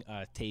making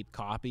a tape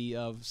copy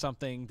of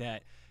something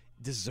that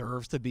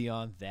deserves to be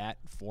on that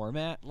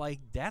format, like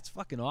that's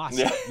fucking awesome.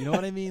 Yeah. You know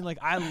what I mean? Like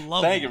I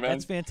love Thank that. you, man.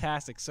 That's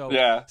fantastic.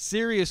 So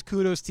serious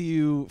kudos to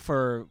you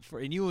for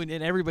and you and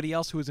everybody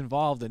else who was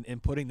involved in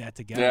putting that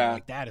together. Yeah.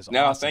 Like that is awesome.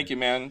 No, thank you,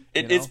 man.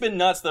 It's been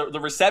nuts. The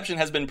reception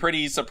has been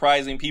pretty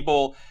surprising.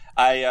 People,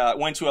 I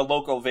went to a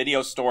local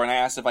video store and I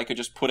asked if I could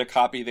just put a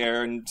copy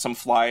there and some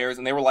flyers,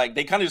 and they were like,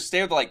 they kind of just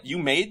stared. They're like, "You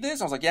made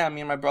this?" I was like, "Yeah,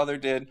 me and my brother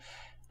did,"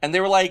 and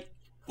they were like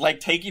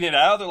taking it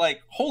out. They're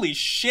like, holy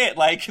shit,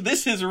 like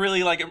this is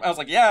really like, I was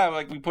like, yeah,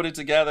 like we put it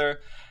together.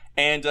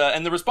 and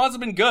the response has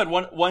been good.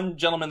 One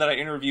gentleman that I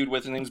interviewed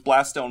with, his name's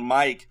Blaststone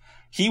Mike,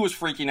 he was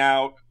freaking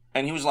out,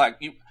 and he was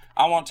like,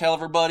 I want to tell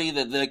everybody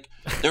that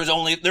there's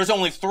only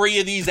 3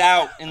 of these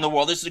out in the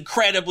world. This is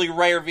incredibly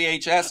rare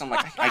VHS. I'm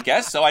like, I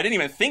guess so. I didn't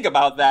even think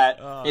about that.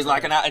 It's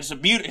like it's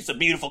a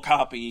beautiful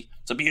copy.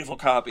 It's a beautiful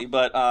copy.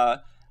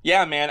 But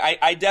yeah, man,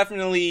 I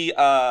definitely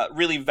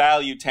really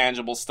value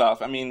tangible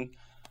stuff. I mean,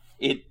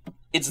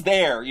 it's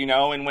there, you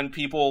know, and when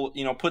people,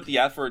 you know, put the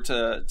effort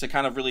to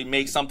kind of really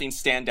make something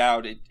stand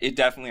out, it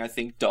definitely, I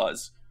think,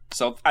 does.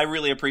 So I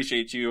really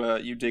appreciate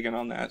you digging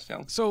on that.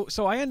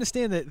 So I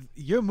understand that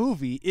your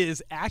movie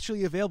is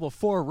actually available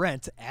for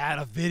rent at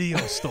a video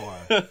store.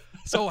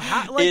 So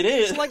how, like, it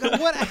is. So like,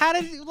 what? How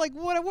did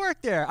what it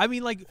work there? I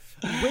mean, like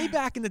way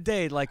back in the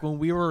day, like when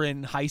we were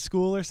in high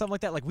school or something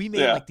like that, like we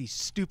made like these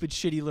stupid,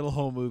 shitty little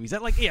home movies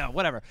that, like,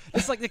 whatever.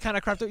 It's like the kind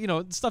of crap that, you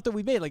know, stuff that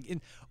we made. Like,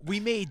 we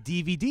made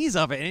DVDs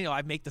of it, and, you know,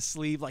 I make the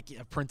sleeve, like,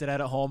 print it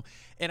out at home.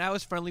 And I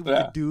was friendly with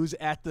the dudes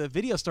at the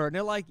video store, and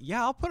they're like,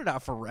 "Yeah, I'll put it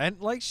out for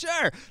rent." Like,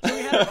 sure. So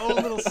we had our own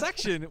little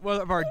section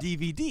of our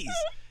DVDs.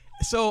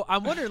 So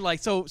I'm wondering, like,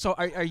 so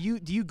are you?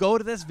 Do you go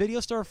to this video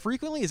store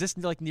frequently? Is this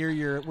like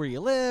near where you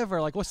live, or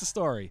like what's the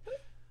story?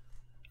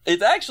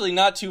 It's actually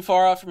not too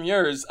far off from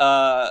yours.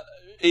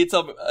 It's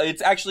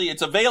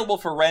available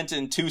for rent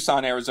in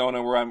Tucson,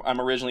 Arizona, where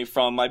I'm originally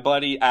from. My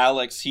buddy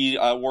Alex, he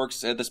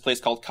works at this place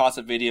called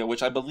Casa Video,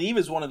 which I believe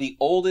is one of the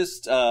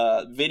oldest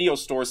video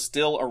stores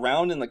still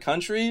around in the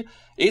country.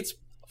 It's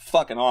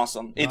fucking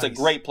awesome. It's a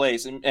great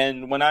place.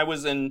 And when I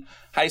was in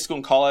high school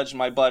and college,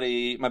 my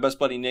best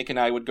buddy Nick and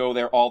I would go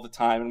there all the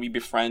time, and we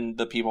befriend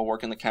the people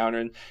working the counter.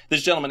 And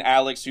this gentleman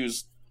Alex,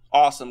 who's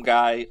awesome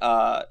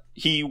guy,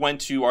 he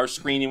went to our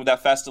screening with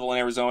that festival in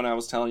Arizona I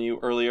was telling you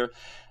earlier.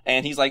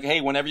 And he's like,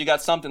 "Hey, whenever you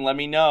got something, let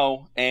me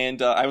know."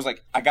 And I was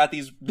like, "I got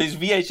these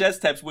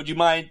VHS tapes. Would you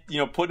mind, you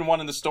know, putting one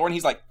in the store?" And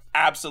he's like,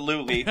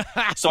 "Absolutely."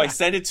 So I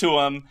sent it to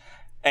him,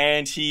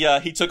 and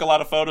he took a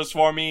lot of photos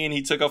for me. And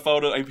he took a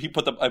photo. I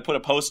put a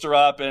poster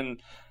up,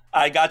 and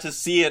I got to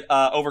see it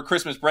over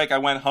Christmas break. I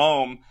went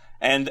home,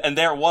 and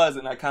there it was.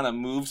 And I kind of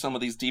moved some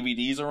of these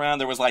DVDs around.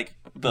 There was like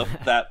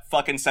that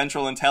fucking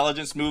Central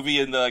Intelligence movie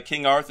and the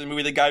King Arthur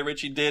movie that Guy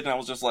Ritchie did, and I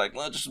was just like,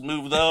 let's just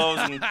move those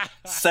and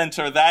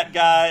center that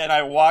guy. And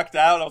I walked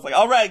out. I was like,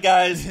 all right,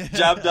 guys,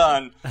 job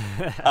done.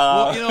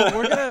 Well, you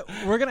know,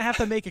 we're gonna have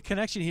to make a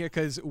connection here,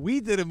 because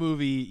we did a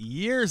movie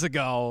years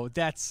ago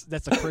that's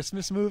a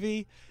Christmas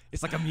movie.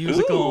 It's like a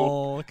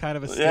musical kind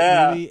of a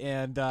skit movie,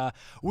 and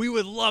we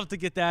would love to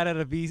get that at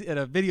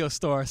a video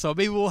store. So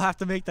maybe we'll have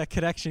to make that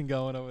connection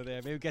going over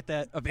there. Maybe get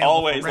that available.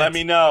 Always, for rent.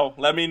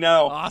 let me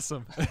know.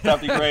 Awesome.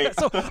 That'd be great.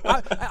 So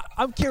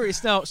I'm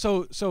curious now.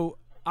 So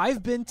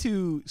I've been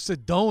to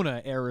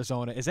Sedona,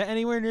 Arizona. Is that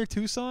anywhere near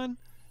Tucson?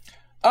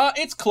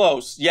 It's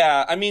close.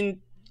 Yeah, I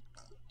mean,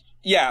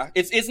 yeah,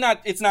 it's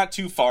not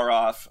too far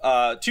off.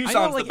 Tucson's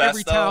I know, like, the best.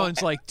 Every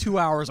town's like 2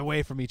 hours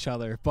away from each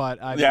other, but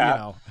you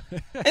know.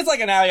 It's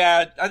like an hour.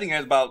 Yeah, I think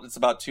it's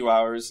about 2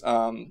 hours.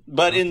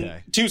 But in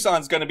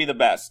Tucson's going to be the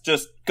best.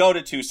 Just go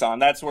to Tucson.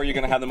 That's where you're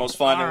going to have the most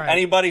fun. Right.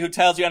 Anybody who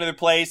tells you another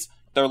place,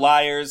 they're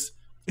liars.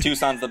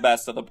 Tucson's the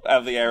best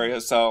of the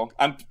area. So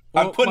I'm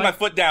putting my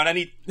foot down.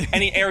 Any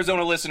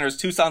Arizona listeners,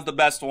 Tucson's the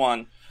best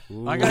one.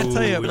 I gotta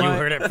tell you, you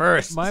heard it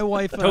first. My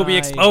wife and Toby I,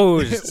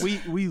 exposed.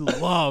 we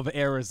love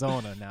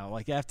Arizona now.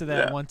 Like, after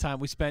that one time,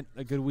 we spent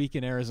a good week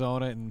in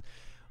Arizona and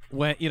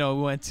we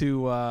went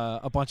to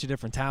a bunch of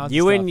different towns.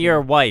 You and and stuff,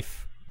 your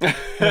wife.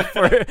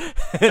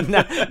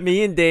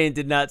 Me and Dane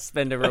did not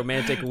spend a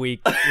romantic week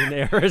in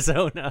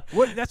Arizona.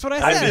 That's what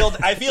I said.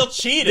 I feel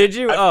cheated. Did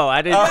you?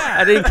 I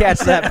didn't catch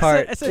that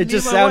part. I said It me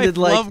just and my sounded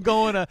wife like love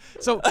going to.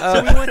 So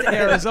we went to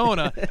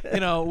Arizona. You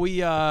know,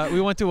 we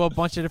went to a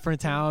bunch of different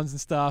towns and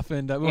stuff,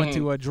 and we went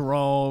to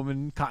Jerome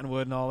and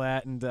Cottonwood and all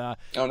that. And nice.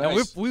 and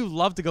we would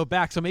love to go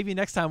back. So maybe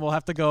next time we'll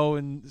have to go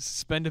and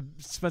spend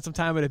some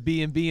time at a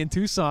B&B in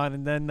Tucson,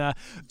 and then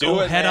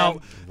head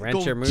out,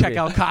 Rent your check movie.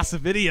 out Casa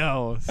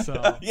Video.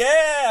 So.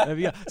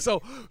 Yeah.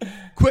 So,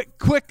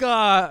 quick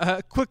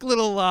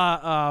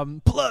little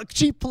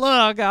cheap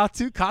plug out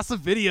to Casa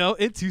Video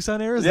in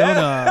Tucson,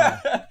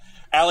 Arizona. Yeah.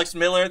 Alex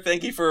Miller,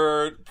 thank you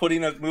for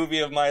putting a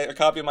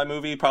copy of my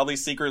movie, probably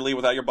secretly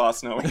without your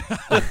boss knowing.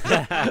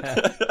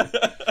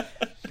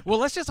 Well,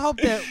 let's just hope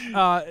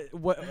that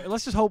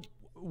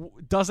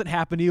doesn't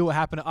happen to you what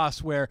happened to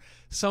us, where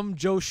some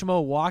Joe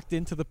Schmo walked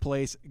into the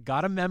place,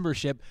 got a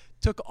membership,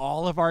 took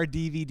all of our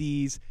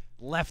DVDs,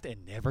 left,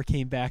 and never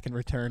came back and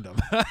returned them.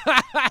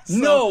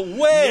 No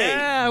way.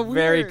 Yeah, weird.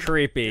 Very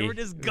creepy. They were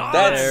just gone.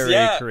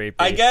 Very creepy.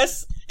 I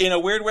guess in a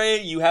weird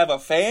way you have a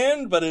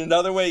fan, but in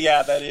another way,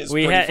 yeah, that is.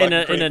 We pretty fucking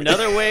in creepy.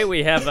 another way,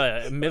 we have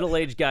a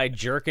middle-aged guy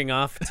jerking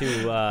off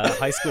to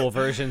high school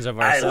versions of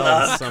I ourselves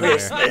love somewhere.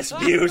 Christmas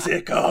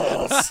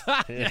musicals.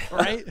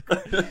 Right?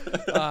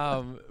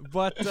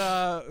 But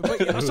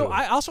so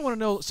I also want to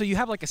know. So you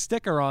have like a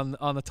sticker on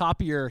the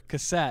top of your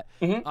cassette.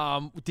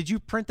 Did you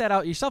print that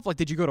out yourself? Like,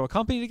 did you go to a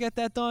company to get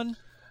that done?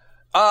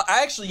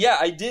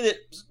 I did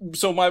it.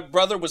 So my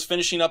brother was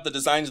finishing up the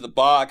designs of the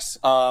box,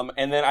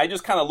 and then I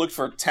just kind of looked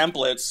for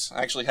templates.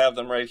 I actually have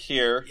them right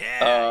here.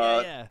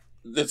 Yeah.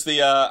 It's the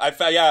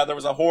there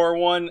was a horror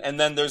one, and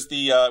then there's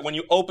the when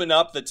you open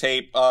up the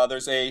tape,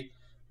 there's a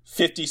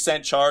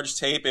 50-cent charge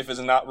tape if it's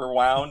not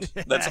rewound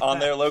that's on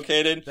there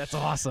located. That's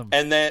awesome.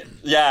 And then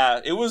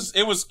I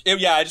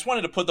just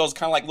wanted to put those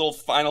kind of like little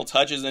final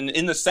touches, and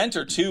in the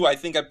center too, I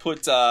think I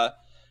put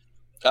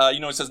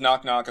it says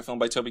Knock Knock, a film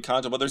by Toby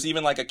Canto, but there's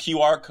even like a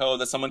QR code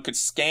that someone could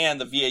scan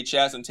the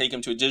VHS and take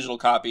them to a digital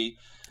copy.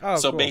 Oh,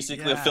 so cool.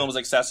 basically, the film is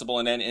accessible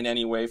in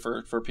any way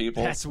for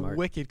people. That's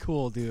wicked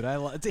cool, dude. I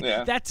love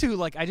that too.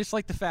 Like, I just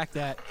like the fact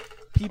that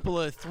people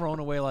are throwing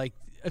away, like,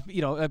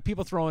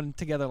 people throwing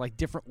together like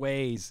different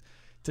ways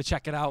to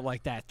check it out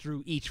like that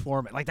through each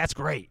format. Like, that's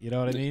great. You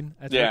know what I mean?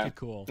 That's wicked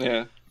cool.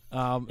 Yeah.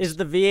 Is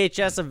the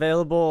VHS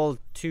available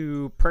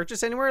to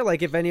purchase anywhere?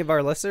 Like, if any of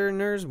our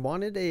listeners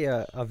wanted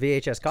a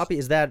VHS copy,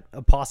 is that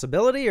a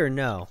possibility or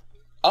no?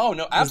 Oh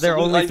no, absolutely. Is there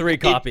only 3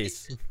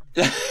 copies?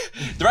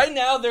 Right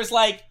now, there's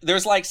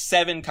like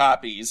 7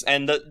 copies,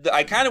 and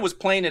I kind of was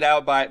playing it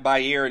out by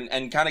ear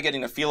and kind of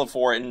getting a feel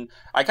for it. And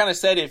I kind of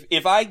said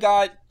if I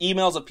got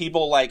emails of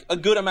people, like a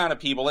good amount of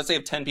people, let's say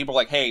if 10 people,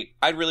 like, hey,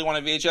 I'd really want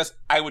a VHS,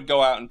 I would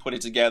go out and put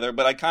it together.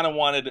 But I kind of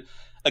wanted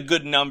a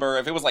good number.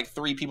 If it was like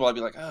 3 people, I'd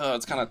be like, oh,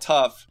 it's kind of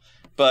tough.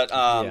 But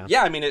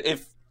I mean,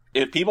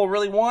 if people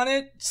really want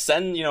it,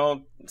 send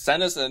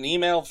us an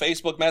email,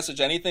 Facebook message,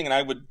 anything, and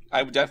I would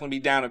definitely be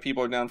down if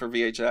people are down for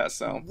VHS.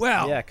 So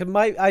yeah, cause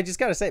I just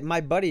gotta say,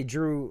 my buddy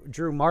Drew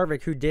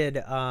Marvick, who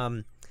did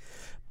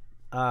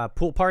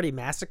Pool Party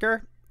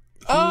Massacre.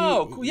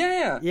 Cool.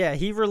 Yeah.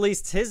 He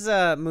released his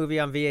movie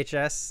on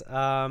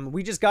VHS.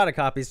 We just got a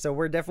copy, so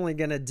we're definitely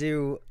gonna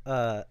do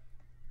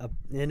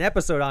an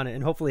episode on it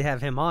and hopefully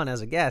have him on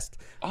as a guest.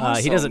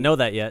 He doesn't know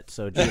that yet,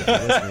 so Drew, if you're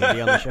listening,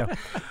 be on the show.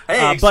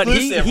 Hey,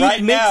 exclusive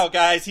right now,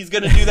 guys. He's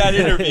going to do that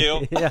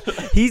interview. Yeah,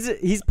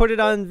 he's put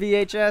it on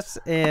VHS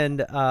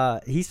and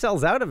he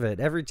sells out of it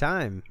every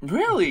time.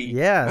 Really?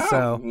 Yeah. Oh,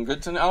 so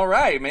good to know. All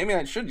right, maybe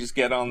I should just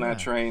get on that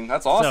train.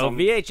 That's awesome.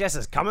 So VHS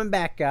is coming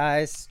back,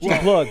 guys.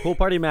 Plug Pool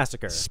Party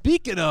Massacre.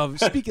 Speaking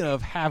of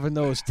having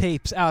those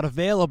tapes out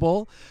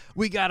available,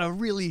 we got a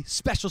really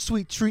special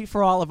sweet treat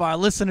for all of our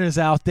listeners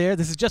out there.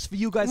 This is just for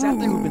you guys out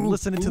there who've been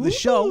listening to the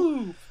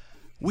show.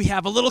 We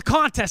have a little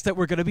contest that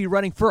we're going to be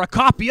running for a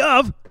copy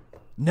of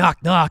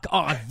Knock Knock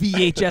on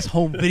VHS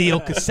home video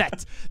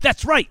cassette.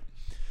 That's right.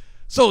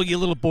 So, you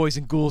little boys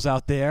and ghouls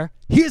out there,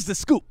 here's the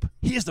scoop.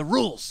 Here's the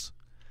rules.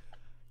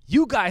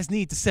 You guys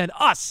need to send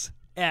us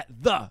at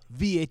the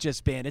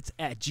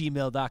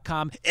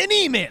VHSBandits@gmail.com an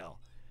email.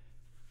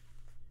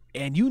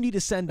 And you need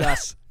to send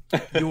us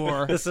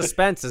the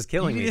suspense is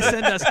killing me. You need to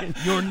send us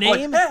your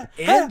name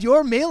and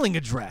your mailing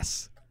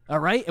address. All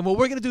right? And what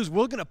we're going to do is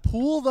we're going to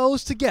pool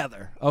those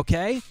together,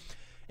 okay?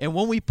 And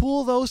when we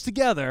pool those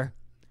together,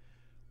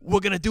 we're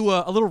going to do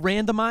a little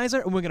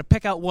randomizer, and we're going to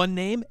pick out one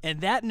name,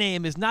 and that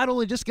name is not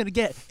only just going to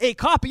get a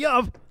copy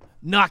of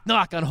Knock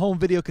Knock on home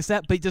video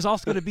cassette, but there's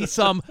also going to be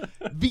some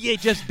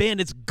VHS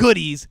Bandits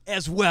goodies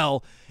as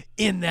well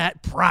in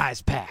that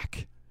prize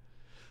pack.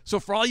 So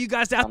for all you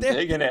guys out there,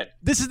 digging it.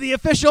 This is the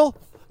official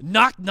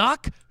Knock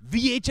Knock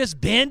VHS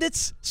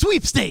Bandits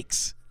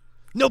sweepstakes.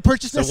 No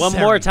purchase necessary. So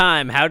one more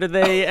time, how do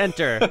they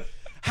enter?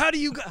 How do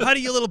you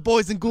little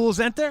boys and ghouls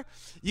enter?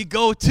 You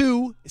go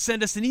to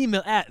send us an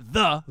email at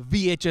the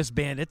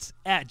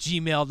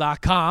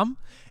VHSBandits@gmail.com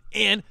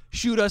and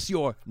shoot us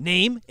your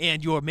name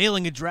and your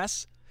mailing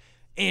address.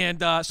 And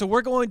so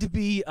we're going to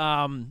be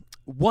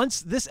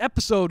once this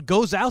episode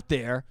goes out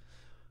there,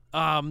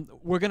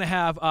 we're going to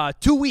have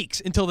 2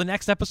 weeks until the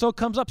next episode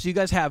comes up. So you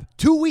guys have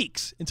 2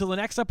 weeks until the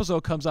next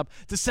episode comes up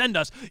to send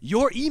us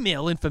your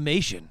email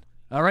information.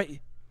 All right?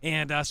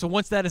 And so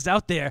once that is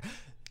out there,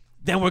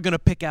 then we're going to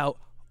pick out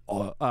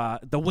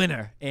the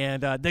winner.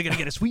 And they're going to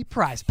get a sweet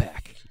prize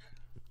pack.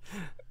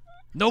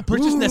 No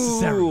purchase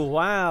necessary.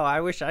 Wow.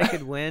 I wish I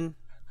could win.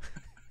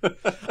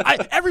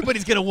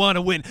 Everybody's going to want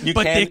to win,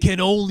 but there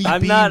can only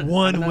be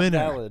one winner.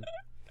 Valid.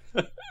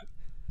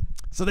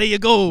 So there you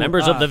go.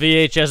 Members of the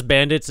VHS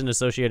Bandits and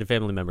associated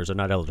family members are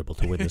not eligible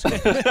to win this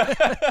game.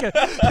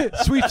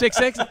 Sweepstakes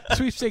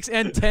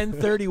and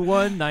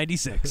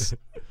 10/31/96.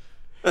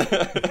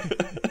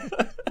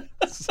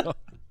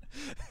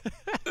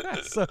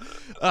 So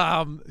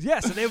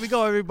there we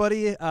go,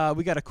 everybody.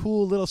 We got a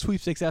cool little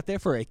sweepstakes out there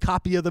for a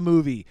copy of the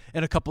movie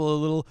and a couple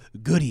of little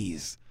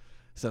goodies.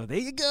 So there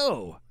you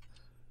go.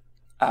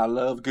 I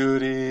love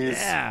goodies.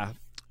 Yeah.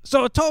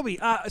 So, Toby,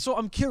 so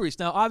I'm curious.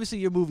 Now, obviously,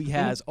 your movie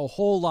has a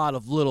whole lot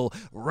of little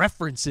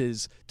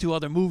references to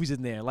other movies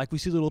in there. Like, we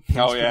see little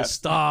pins for the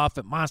stuff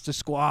and Monster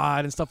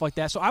Squad and stuff like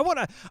that. So, I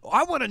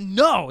want to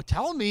know.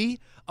 Tell me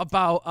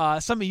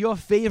about some of your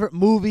favorite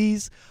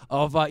movies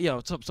of,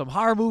 some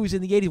horror movies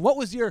in the 80s. What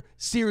was your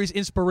series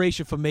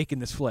inspiration for making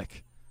this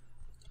flick?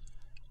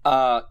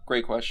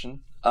 Great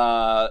question.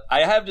 I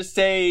have to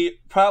say,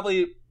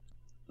 probably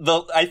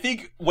I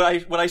think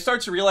what I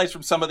start to realize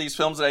from some of these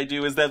films that I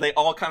do is that they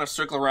all kind of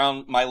circle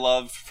around my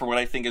love for what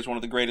I think is one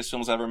of the greatest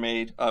films ever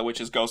made, which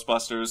is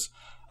Ghostbusters.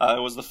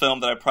 It was the film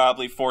that I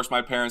probably forced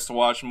my parents to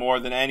watch more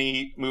than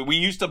any movie. We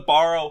used to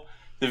borrow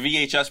the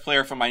VHS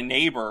player from my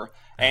neighbor,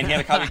 and he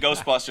had a copy of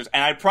Ghostbusters,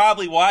 and I'd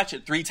probably watch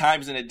it 3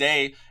 times in a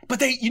day.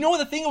 But you know what,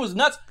 the thing that was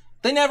nuts?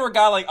 They never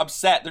got like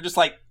upset. They're just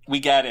like, we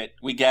get it,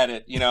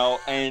 you know?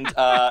 And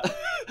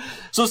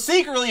so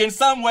secretly, in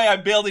some way,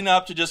 I'm building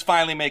up to just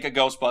finally make a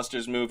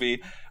Ghostbusters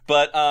movie.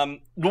 But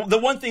the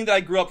one thing that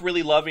I grew up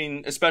really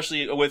loving,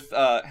 especially with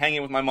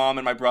hanging with my mom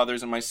and my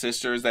brothers and my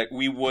sisters, that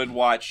we would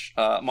watch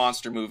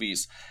monster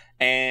movies.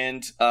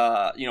 And,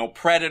 you know,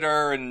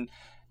 Predator and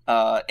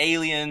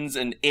Aliens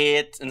and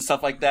It and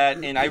stuff like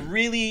that. And I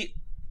really,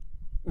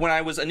 when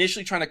I was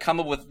initially trying to come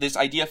up with this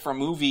idea for a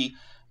movie,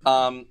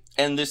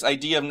 and this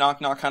idea of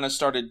Knock Knock kind of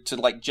started to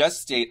like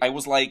gestate, I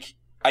was like,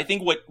 I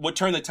think what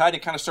turned the tide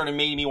and kind of started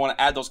making me want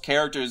to add those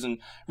characters and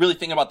really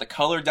think about the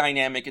color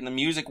dynamic and the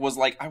music was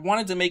like, I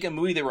wanted to make a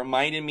movie that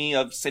reminded me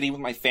of sitting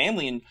with my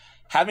family and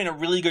having a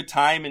really good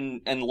time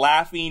and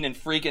laughing and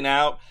freaking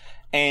out.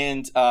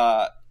 And,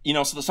 you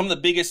know, so some of the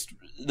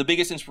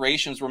biggest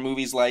inspirations were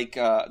movies like,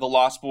 The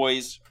Lost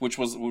Boys, which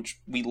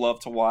we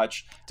love to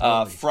watch,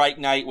 totally. Fright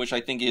Night, which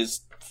I think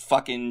is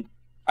fucking,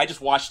 I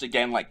just watched it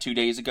again like 2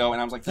 days ago, and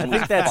I was like, I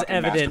think that's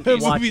evident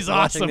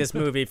watching this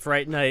movie,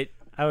 Fright Night.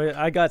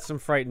 I got some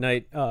Fright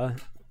Night.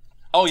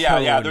 Oh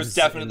yeah. There's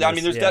definitely. I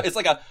mean, it's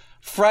like a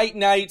Fright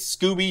Night,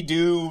 Scooby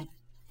Doo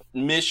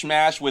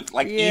mishmash with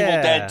like Evil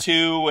Dead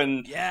 2,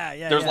 and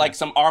there's like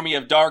some Army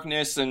of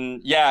Darkness,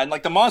 and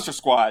like the Monster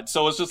Squad.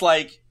 So it's just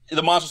like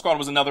the Monster Squad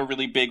was another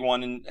really big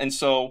one, and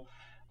so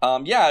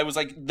it was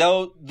like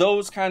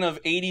those kind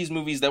of 80s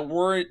movies that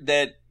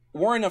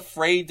weren't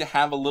afraid to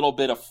have a little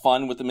bit of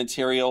fun with the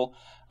material.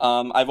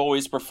 I've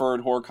always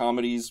preferred horror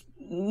comedies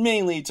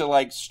mainly to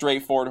like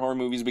straightforward horror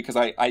movies because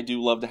I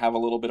do love to have a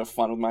little bit of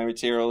fun with my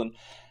material,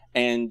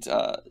 and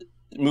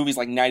movies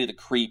like Night of the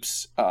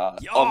Creeps have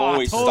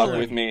always stuck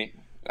with me.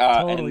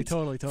 Totally.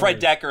 Fred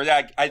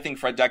Dekker, I think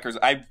Fred Dekker's,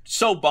 I'm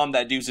so bummed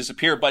that dude's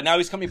disappeared, but now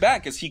he's coming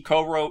back because he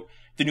co-wrote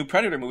the new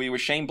Predator movie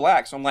with Shane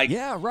Black. So I'm like,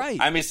 yeah, right.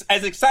 I'm as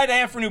excited I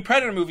am for a new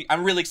Predator movie.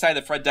 I'm really excited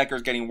that Fred Dekker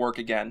is getting work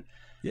again.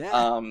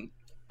 Yeah.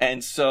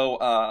 And so,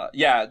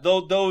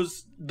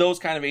 those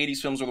kind of 80s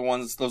films were the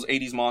ones, those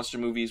 80s monster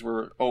movies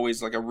were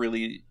always like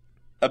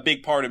a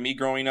big part of me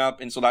growing up.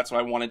 And so that's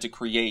what I wanted to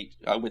create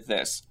with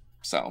this.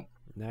 So.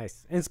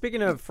 Nice. And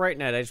speaking of Fright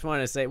Night, I just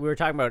wanted to say, we were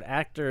talking about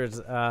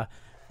actors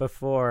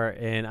before,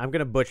 and I'm going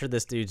to butcher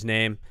this dude's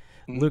name.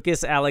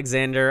 Lucas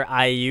Alexander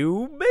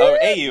Ayub. Oh,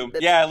 Ayub.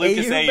 Yeah,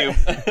 Lucas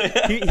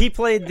Ayub. he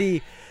played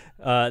the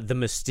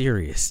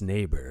mysterious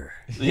neighbor.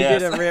 He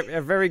did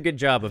a very good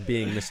job of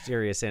being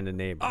mysterious and a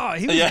neighbor. Oh,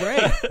 he was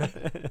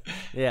great.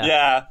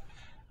 Yeah.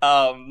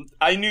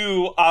 I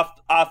knew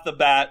off the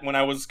bat when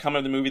I was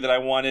coming to the movie that I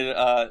wanted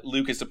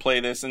Lucas to play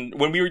this. And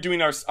when we were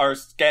doing our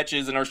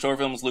sketches and our short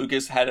films,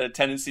 Lucas had a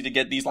tendency to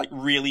get these like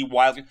really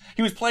wild.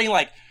 He was playing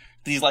like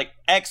these like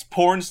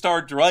ex-porn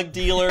star drug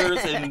dealers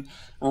and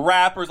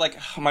rappers. Like,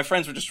 my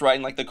friends were just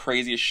writing like the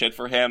craziest shit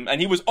for him, and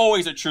he was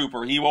always a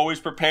trooper. He always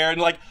prepared,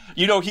 and like,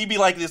 you know, he'd be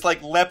like this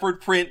like leopard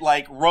print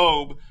like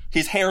robe,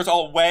 his hair's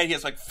all wet, he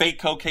has like fake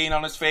cocaine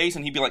on his face,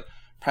 and he'd be like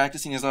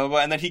practicing his oboe,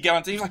 and then he'd get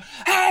on stage, he's like,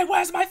 hey,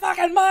 where's my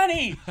fucking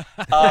money?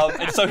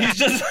 And so he's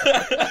just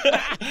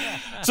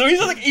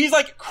he's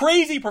like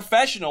crazy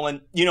professional.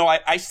 And you know,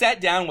 I sat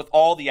down with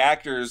all the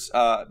actors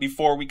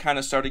before we kind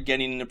of started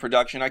getting into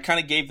production. I kind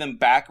of gave them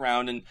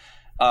background, and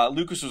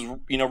Lucas was,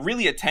 you know,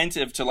 really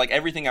attentive to like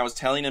everything I was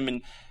telling him,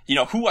 and you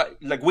know,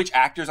 which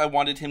actors I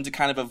wanted him to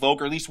kind of evoke,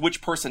 or at least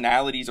which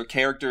personalities or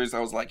characters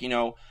I was like, you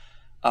know,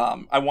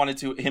 I wanted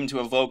him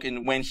to evoke.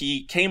 And when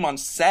he came on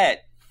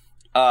set,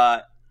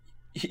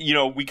 you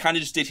know, we kind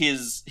of just did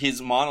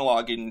his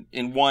monologue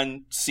in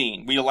one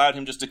scene. We allowed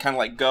him just to kind of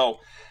like go,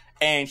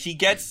 and he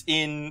gets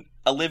in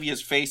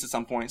Olivia's face at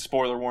some point.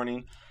 Spoiler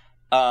warning.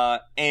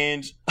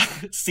 And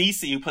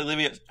Cece, who played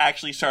Olivia,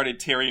 actually started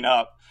tearing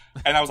up,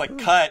 and I was like,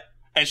 cut.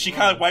 And she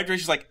kind of wiped her.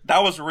 She's like,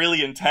 that was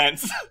really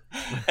intense.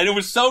 And it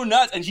was so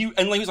nuts. And he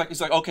was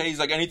like, okay. He's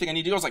like, anything I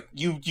need to do? I was like,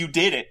 you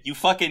did it. You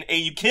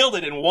killed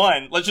it in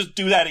one. Let's just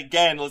do that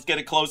again. Let's get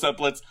a close up.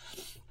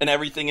 And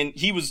everything. And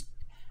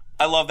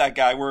I love that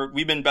guy.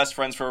 We've been best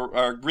friends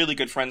really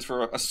good friends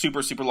for a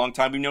super, super long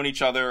time. We've known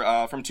each other,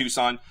 from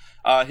Tucson.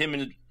 Him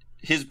and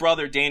his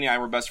brother, Danny, and I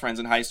were best friends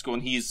in high school,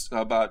 and he's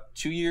about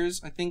 2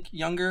 years, I think,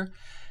 younger.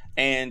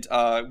 And,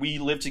 we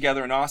lived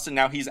together in Austin.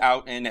 Now he's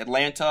out in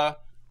Atlanta.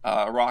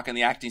 Rocking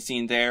the acting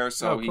scene there.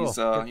 So cool. He's,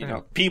 you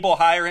know, people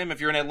hire him. If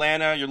you're in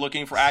Atlanta, you're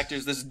looking for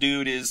actors. This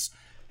dude is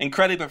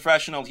incredibly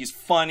professional. He's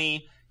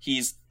funny.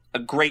 He's a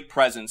great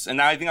presence. And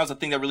I think that was the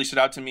thing that really stood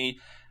out to me.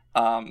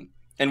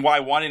 And why I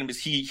wanted him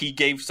is he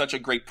gave such a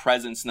great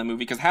presence in the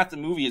movie, because half the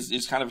movie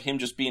is kind of him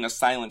just being a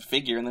silent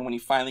figure. And then when he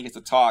finally gets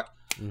to talk,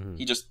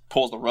 he just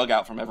pulls the rug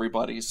out from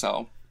everybody.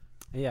 So.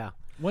 Yeah.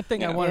 One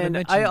thing I Yeah. wanted to And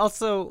mention. I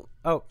also.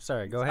 Oh,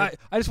 sorry. Go ahead.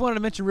 I just wanted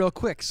to mention real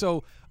quick.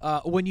 So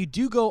when you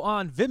do go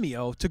on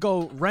Vimeo to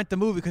go rent the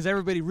movie, because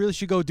everybody really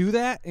should go do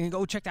that and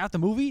go check out the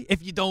movie.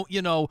 If you don't,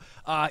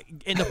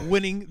 end up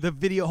winning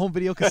the home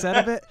video cassette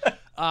of it,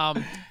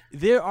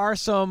 there are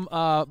some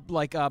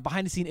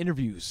behind the scene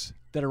interviews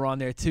that are on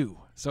there too.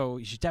 So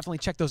you should definitely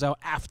check those out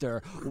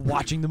after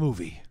watching the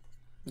movie.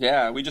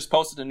 Yeah, we just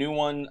posted a new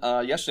one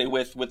yesterday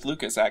with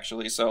Lucas,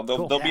 actually. So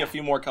there'll be a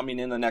few more coming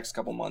in the next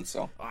couple months.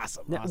 So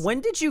Awesome. Now,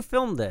 when did you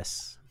film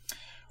this?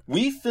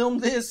 we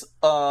filmed this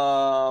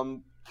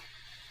about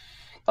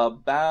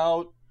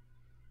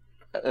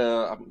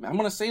I'm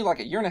gonna say like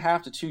a year and a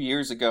half to 2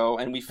 years ago,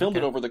 and we filmed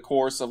it over the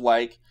course of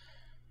like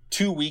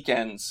 2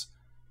 weekends,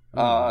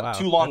 wow.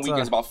 2 long That's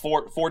weekends, about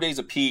 4 days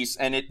apiece,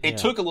 and it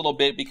took a little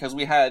bit because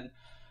we had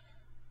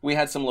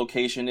some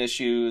location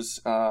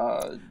issues.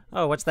 Oh,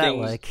 what's that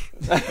things- like?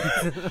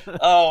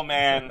 Oh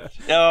man.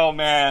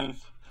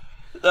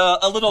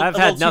 A little. I've a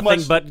had little too nothing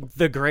much, but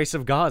the grace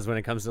of God when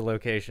it comes to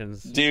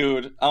locations.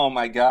 dude. Oh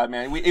my god,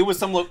 man. It was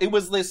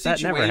this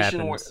That never situation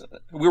happens.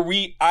 where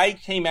I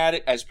came at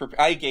it as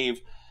I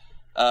gave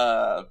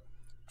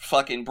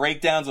fucking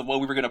breakdowns of what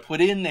we were gonna put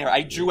in there.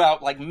 I drew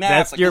out like maps.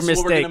 That's like, your this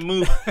is what we're mistake. gonna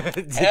move.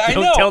 I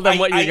Don't know, tell them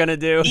what I you're gonna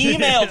do.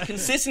 Emailed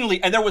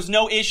consistently, and there was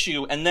no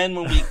issue. And then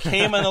when we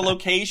came on the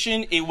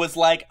location, it was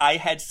like I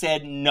had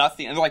said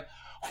nothing. And they're like,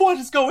 "What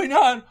is going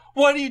on?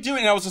 What are you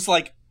doing?" And I was just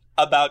like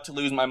about to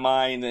lose my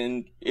mind.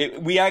 And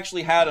we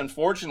actually had,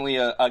 unfortunately,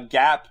 a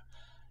gap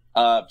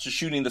to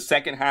shooting the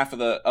second half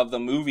of the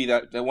movie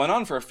that went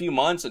on for a few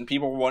months, and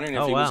people were wondering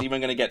if it was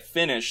even going to get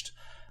finished.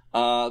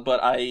 But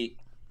I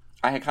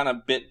had kind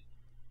of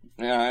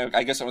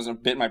I guess I was a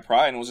bit my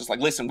pride and was just like,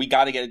 listen, we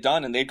got to get it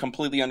done. And they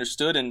completely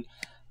understood. And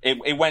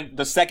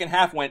the second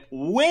half went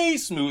way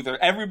smoother.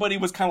 Everybody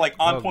was kind of like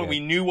on point. Good. We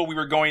knew what we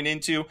were going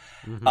into.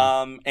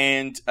 Mm-hmm.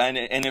 And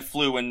it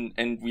flew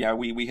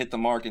we hit the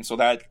mark. And so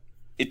that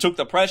it took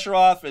the pressure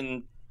off,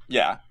 and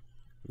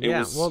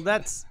Well,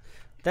 that's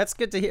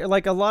good to hear.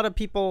 Like a lot of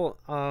people,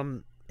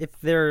 if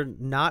they're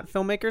not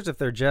filmmakers, if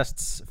they're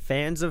just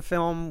fans of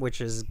film,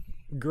 which is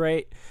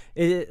great,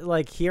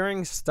 like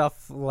hearing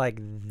stuff like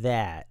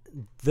that,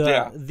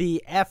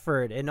 the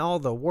effort and all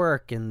the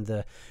work and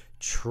the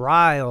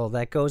trial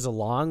that goes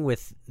along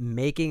with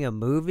making a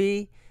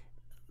movie,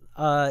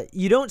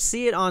 you don't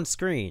see it on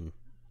screen.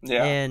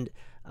 Yeah. And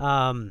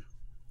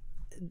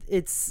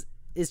it's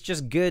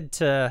just good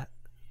to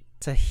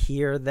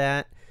hear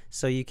that,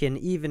 so you can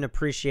even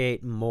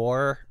appreciate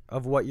more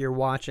of what you're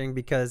watching,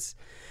 because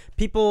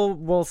people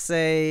will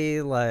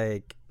say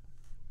like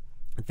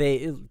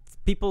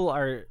people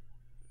are,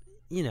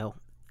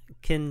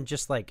 can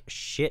just like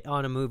shit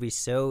on a movie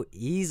so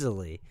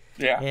easily.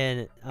 Yeah.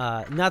 And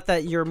not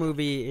that your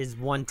movie is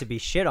one to be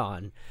shit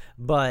on,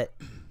 but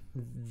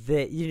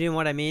you know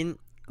what I mean?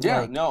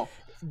 Yeah, Like, no.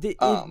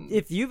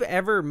 If you've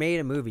ever made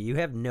a movie, you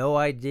have no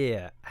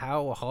idea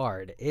how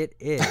hard it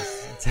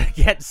is to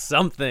get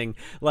something.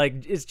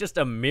 Like, it's just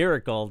a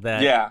miracle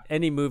that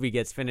any movie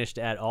gets finished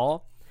at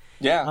all.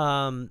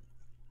 Yeah.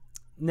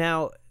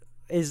 Now,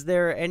 is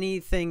there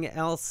anything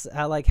else?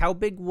 Like, how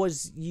big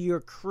was your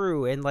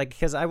crew? And like,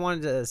 because I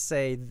wanted to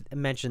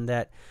mention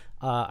that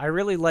I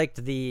really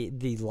liked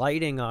the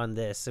lighting on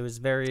this. It was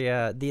very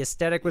the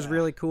aesthetic was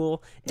really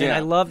cool, and I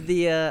love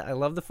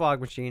the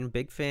fog machine.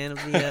 Big fan of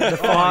the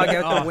fog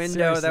out the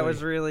window. Seriously. That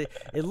was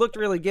it looked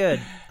really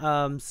good.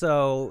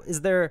 So,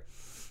 is there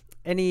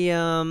any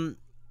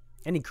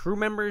crew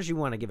members you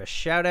want to give a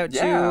shout out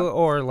to,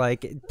 or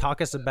like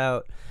talk us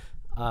about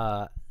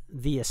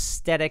the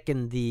aesthetic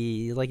and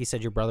like you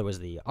said, your brother was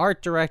the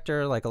art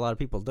director. Like a lot of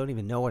people don't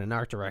even know what an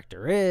art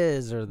director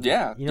is, or what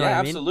I mean?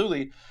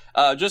 Absolutely.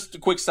 Just a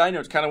quick side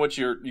note, kind of what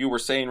you were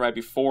saying right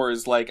before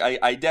is like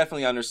I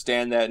definitely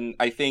understand that, and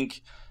I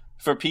think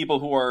for people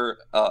who are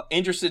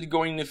interested in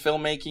going into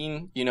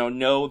filmmaking,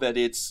 know that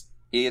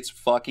it's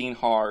fucking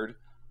hard,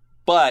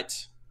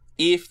 but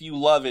if you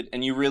love it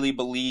and you really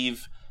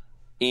believe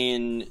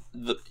in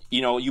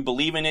you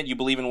believe in it, you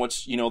believe in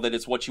what's that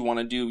it's what you want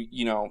to do,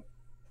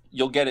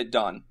 you'll get it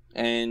done,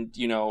 and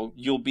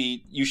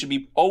you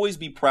should always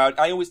be proud.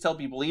 I always tell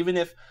people, even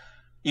if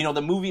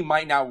the movie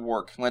might not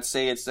work, let's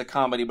say it's a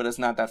comedy but it's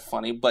not that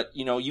funny, but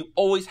you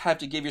always have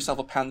to give yourself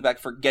a pat on the back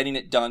for getting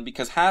it done,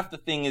 because half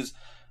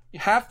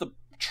the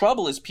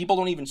trouble is people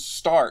don't even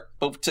start,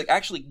 but to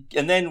actually,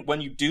 and then when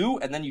you do,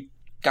 and then you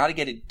got to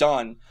get it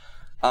done.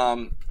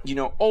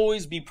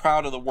 Always be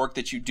proud of the work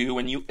that you do,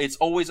 and it's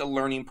always a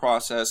learning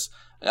process,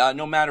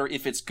 no matter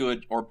if it's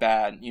good or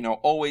bad.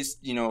 Always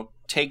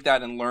take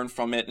that and learn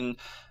from it. And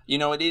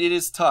it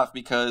is tough,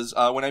 because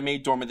when I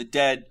made Dorm of the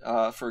Dead,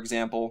 for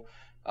example,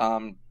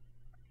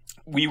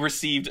 we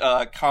received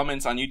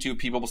comments on YouTube,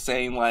 people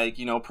saying like,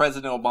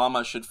 President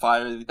Obama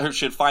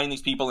should find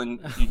these people and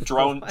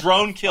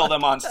drone kill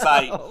them on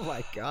sight. Oh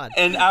my God.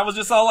 And I was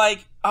just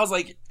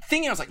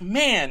thinking,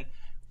 man,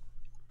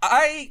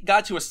 I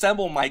got to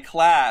assemble my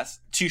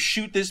class to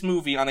shoot this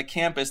movie on a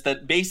campus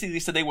that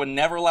basically said they would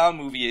never allow a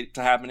movie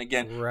to happen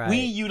again. Right. We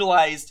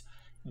utilized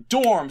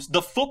dorms,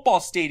 the football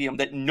stadium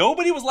that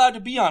nobody was allowed to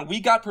be on. We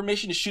got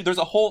permission to shoot. There's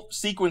a whole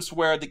sequence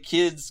where the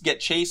kids get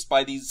chased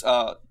by these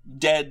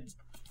dead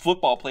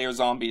football player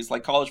zombies,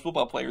 like college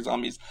football player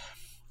zombies.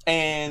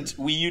 And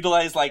we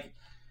utilized like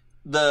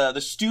the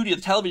studio,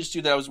 the television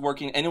studio that I was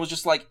working, and it was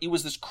just like, it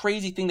was this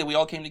crazy thing that we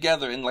all came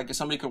together and like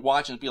somebody could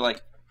watch and be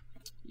like,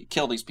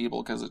 kill these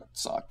people because it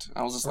sucked.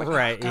 I was just like,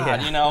 Right, oh,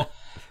 God, yeah. you know.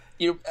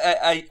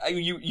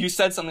 You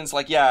said something that's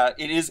like, yeah,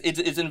 it's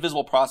an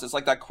invisible process,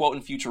 like that quote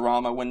in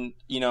Futurama when,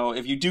 you know,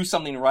 if you do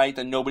something right,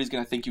 then nobody's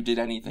going to think you did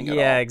anything at all.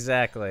 Yeah,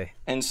 exactly.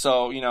 And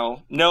so, you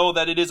know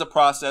that it is a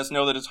process,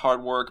 know that it's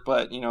hard work,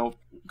 but, you know,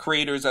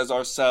 creators as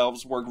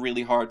ourselves work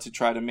really hard to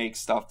try to make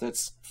stuff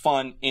that's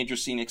fun,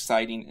 interesting,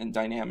 exciting, and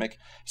dynamic,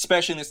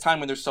 especially in this time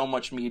when there's so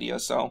much media.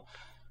 So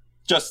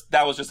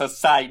that was just a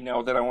side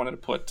note that I wanted to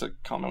put to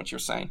comment what you're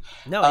saying.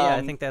 No, yeah,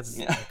 I think that's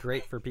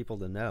great for people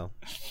to know.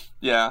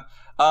 Yeah.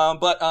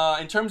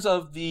 But in terms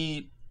of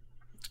the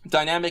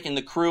dynamic and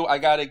the crew, I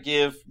gotta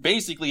give,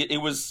 basically, it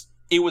was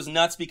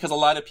nuts because a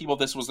lot of people,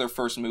 this was their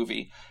first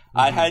movie.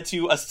 I had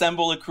to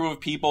assemble a crew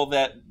of people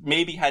that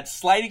maybe had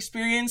slight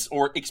experience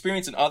or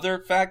experience in other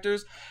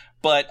factors,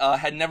 but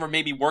had never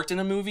maybe worked in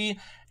a movie.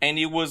 And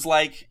it was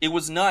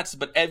nuts,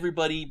 but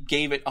everybody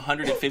gave it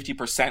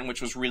 150%,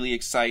 which was really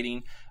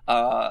exciting.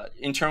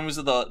 In terms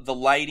of the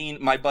lighting,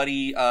 my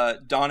buddy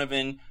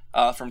Donovan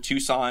from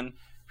Tucson,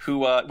 who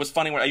was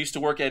funny when I used to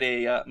work at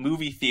a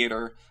movie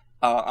theater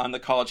on the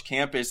college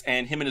campus,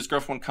 and him and his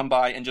girlfriend come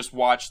by and just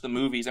watch the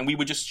movies, and we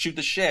would just shoot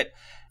the shit.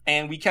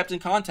 And we kept in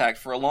contact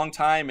for a long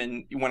time,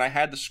 and when I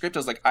had the script, I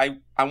was like, I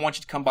want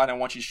you to come by and I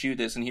want you to shoot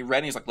this. And he read it,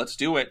 and he's like, let's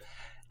do it.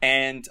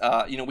 And,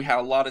 you know, we had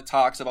a lot of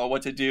talks about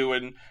what to do,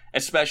 and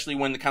especially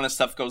when the kind of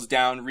stuff goes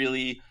down,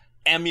 really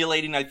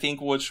emulating, I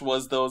think, which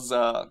was those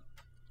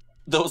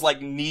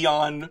like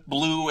neon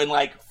blue and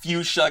like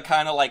fuchsia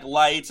kind of like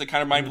lights. It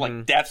kind of reminded me of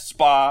like Death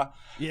Spa.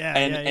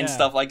 And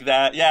stuff like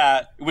that.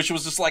 Yeah. Which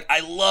was just like, I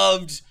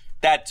loved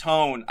that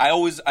tone.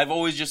 I've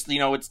always just, you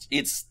know, it's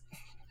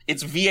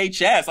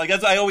VHS. Like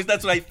that's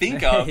what I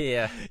think of.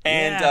 Yeah.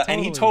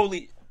 And he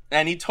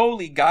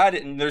totally got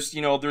it. And there's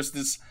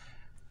this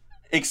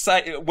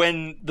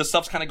when the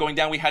stuff's kind of going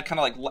down, we had kind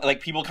of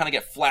like people kind of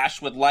get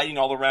flashed with lighting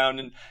all around.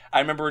 And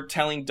I remember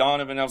telling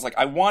Donovan, I was like,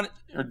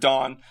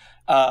 Don,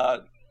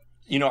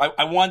 you know,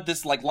 I want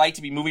this like light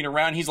to be moving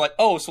around. He's like,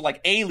 oh, so like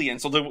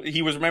Aliens. So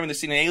he was remembering the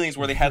scene in Aliens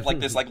where they had like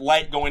this like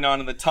light going on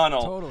in the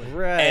tunnel. Totally.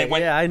 Right.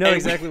 Yeah, I know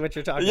exactly what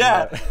you're talking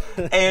about.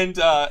 And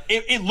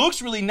it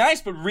looks really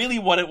nice, but really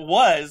what it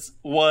was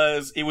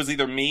it was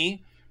either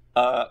me,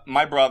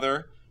 my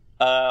brother,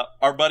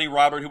 our buddy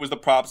Robert, who was the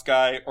props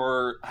guy,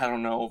 or I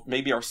don't know,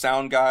 maybe our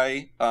sound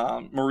guy,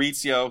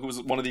 Maurizio, who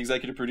was one of the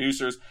executive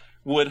producers,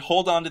 would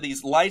hold on to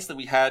these lights that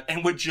we had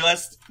and would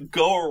just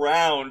go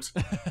around.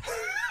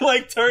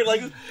 Like turn,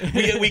 like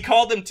we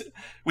called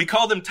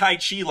them Tai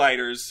Chi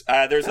lighters.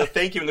 There's a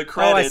thank you in the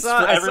credits.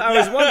 I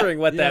was wondering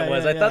what that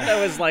was. I thought that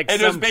was like and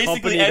some it was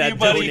basically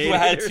anybody who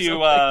had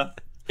to.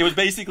 It was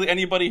basically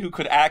anybody who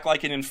could act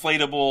like an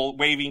inflatable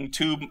waving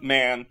tube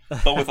man,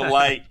 but with a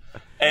light.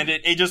 And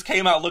it just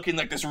came out looking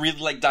like this really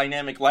like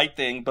dynamic light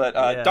thing.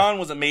 But Don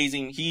was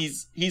amazing.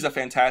 He's a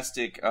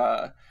fantastic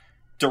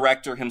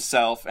director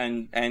himself,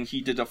 and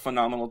he did a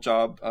phenomenal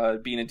job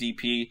being a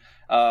DP.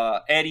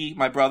 Eddie,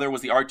 my brother,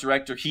 was the art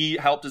director. He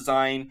helped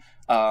design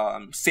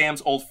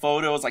Sam's old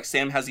photos. Like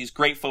Sam has these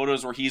great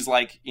photos where he's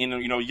like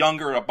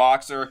younger, a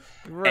boxer.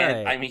 Right.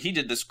 And I mean, he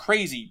did this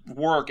crazy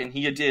work, and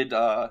he did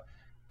the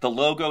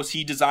logos.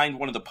 He designed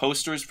one of the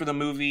posters for the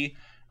movie.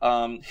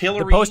 Hillary.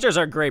 The posters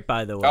are great,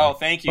 by the way. Oh,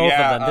 thank you. Both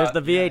yeah, of them. There's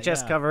the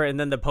VHS cover, and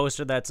then the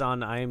poster that's on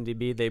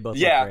IMDb. They both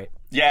look great.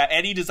 Yeah,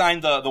 Eddie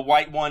designed the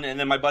white one, and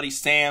then my buddy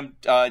Sam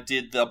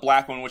did the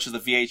black one, which is the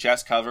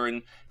VHS cover.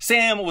 And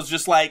Sam was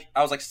just like,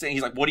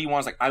 he's like, what do you want? I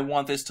was like, I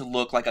want this to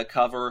look like a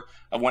cover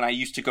of when I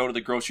used to go to the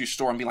grocery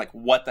store and be like,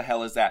 what the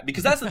hell is that?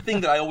 Because that's the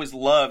thing that I always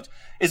loved,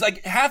 is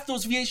like half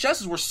those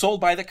VHSs were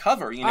sold by the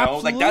cover, you know?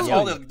 Absolutely. Like that's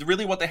all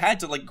really what they had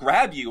to like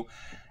grab you.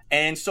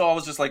 And so I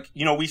was just like,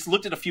 we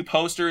looked at a few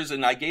posters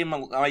and I gave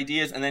him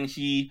ideas, and then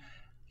he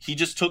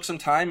just took some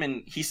time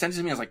and he sent it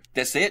to me. I was like,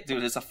 that's it,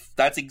 dude.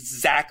 That's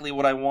exactly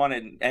what I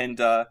wanted. And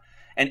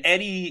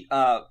Eddie,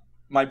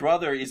 my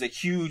brother, is a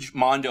huge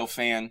Mondo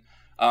fan.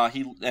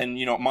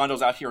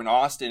 Mondo's out here in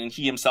Austin, and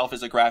he himself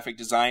is a graphic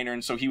designer.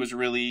 And so he was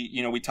really,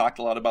 we talked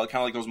a lot about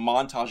kind of like those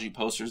montage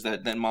posters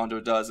that Mondo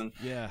does. And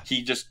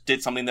he just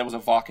did something that was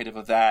evocative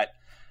of that.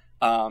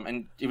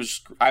 And I'm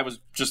so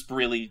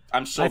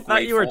grateful. I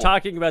thought you were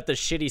talking about the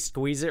shitty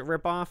Squeeze It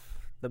ripoff,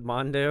 the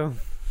Mondo.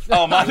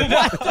 Oh, Mondo.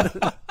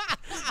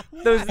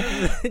 Those,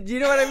 do you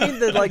know what I mean?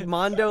 The like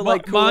Mondo,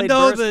 like Kool-Aid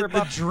Mondo, Burst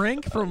the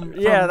drink from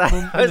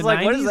I was like,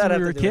 90s what does that when have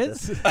we were to do with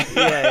kids? this?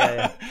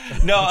 Yeah.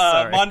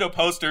 No, Mondo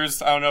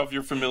posters. I don't know if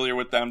you're familiar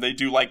with them. They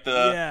do like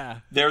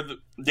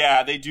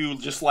they do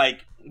just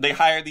like they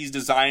hire these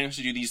designers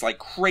to do these like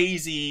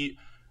crazy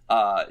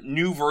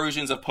new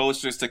versions of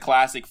posters to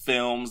classic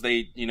films.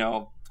 They,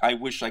 I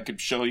wish I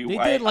could show you. They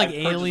did like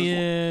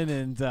Alien,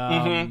 and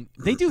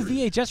they do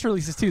VHS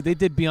releases too. They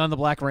did Beyond the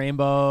Black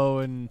Rainbow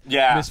and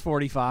Miss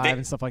 45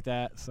 and stuff like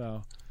that.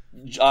 So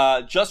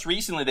just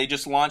recently they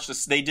just launched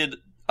this. They did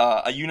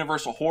a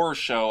Universal Horror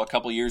Show a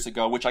couple years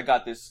ago, which I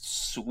got this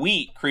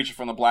sweet Creature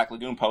from the Black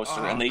Lagoon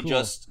poster, and they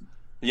just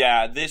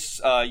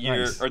this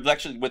year, or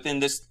actually within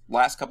this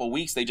last couple of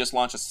weeks, they just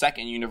launched a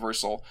second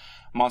Universal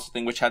monster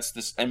thing, which has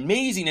this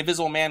amazing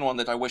Invisible Man one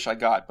that I wish I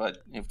got,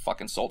 but it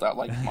fucking sold out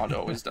like Mondo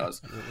always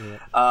does.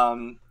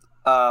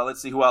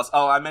 Let's see who else.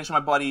 Oh, I mentioned my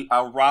buddy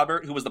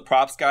Robert, who was the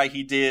props guy.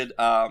 He did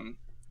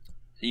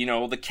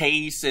the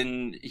case,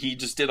 and he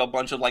just did a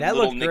bunch of like that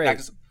little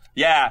knickknacks.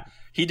 Yeah,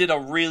 he did a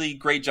really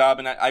great job,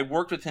 and I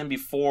worked with him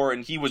before,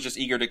 and he was just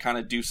eager to kind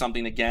of do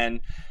something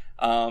again.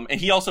 And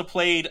he also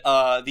played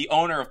the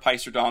owner of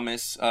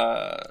Peisterdamus,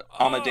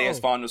 Amadeus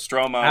von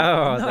Nostromo.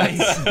 Oh, nice.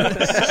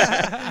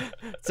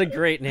 It's a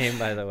great name,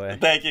 by the way.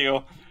 Thank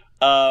you.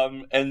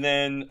 And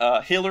then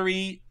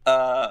Hillary,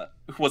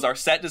 who was our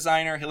set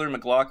designer, Hillary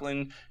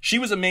McLaughlin. She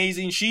was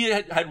amazing. She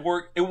had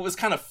worked. It was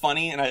kind of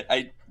funny, and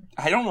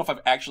I don't know if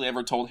I've actually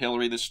ever told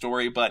Hillary this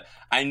story, but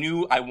I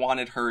knew I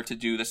wanted her to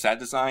do the set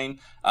design.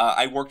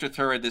 I worked with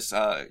her at this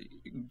kind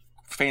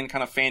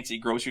of fancy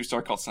grocery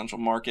store called Central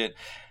Market.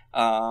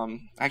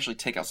 Actually,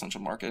 take out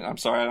Central Market. I'm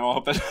sorry, I don't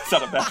hope that's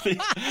not a bad thing.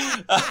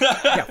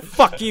 Yeah,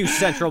 fuck you,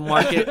 Central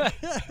Market.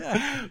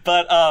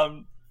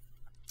 But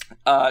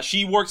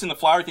she works in the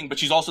flower thing, but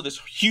she's also this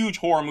huge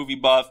horror movie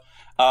buff.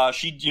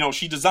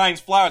 She designs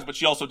flowers, but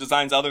she also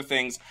designs other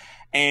things.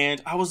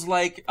 And I was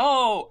like,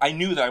 oh, I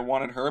knew that I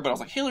wanted her, but I was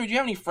like, Hillary, do you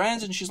have any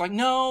friends? And she's like,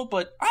 no,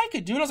 but I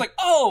could do it. I was like,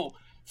 oh,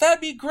 that'd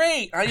be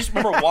great. And I just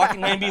remember walking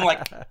away and being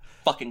like,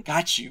 fucking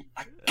got you.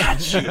 I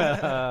got you.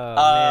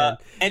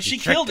 And she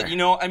killed it.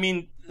 I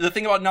mean, the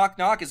thing about Knock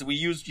Knock is we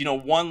used,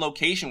 one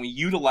location. We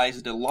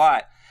utilized it a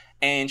lot.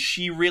 And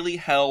she really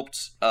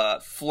helped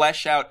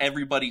flesh out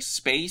everybody's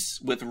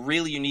space with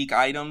really unique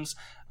items.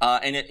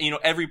 And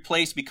every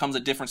place becomes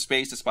a different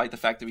space despite the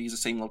fact that we use the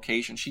same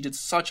location. She did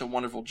such a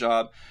wonderful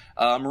job.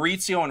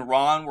 Maurizio and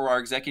Ron were our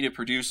executive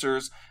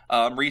producers.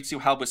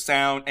 Maurizio helped with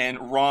sound,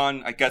 and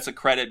Ron, I gets a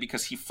credit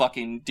because he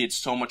fucking did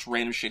so much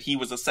random shit. He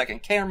was a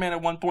second cameraman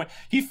at one point.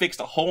 He fixed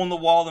a hole in the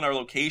wall in our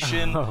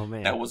location. Oh,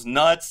 man. That was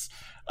nuts.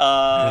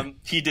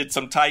 He did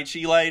some Tai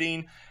Chi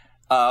lighting.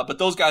 But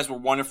those guys were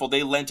wonderful.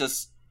 They lent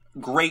us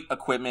great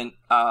equipment,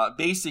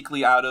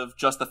 basically out of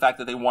just the fact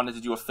that they wanted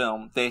to do a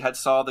film. They had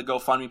saw the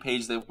GoFundMe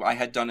page that I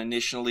had done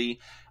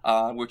initially,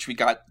 which we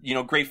got,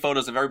 great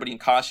photos of everybody in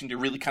costume to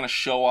really kind of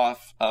show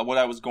off what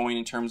I was going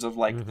in terms of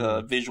like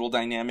the visual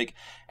dynamic.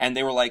 And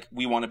they were like,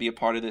 we want to be a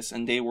part of this.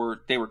 And they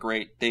were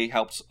great. They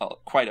helped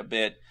quite a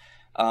bit.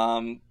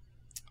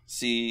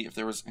 See if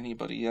there was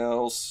anybody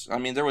else. I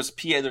mean, there was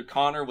PA.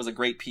 Connor was a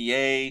great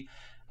PA.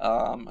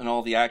 And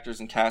all the actors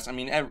and cast. I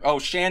mean,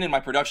 Shannon,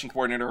 my production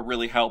coordinator,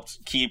 really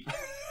helped keep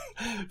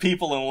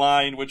people in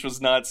line, which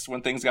was nuts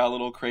when things got a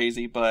little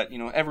crazy. But,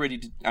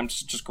 everybody, I'm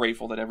just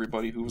grateful that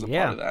everybody who was a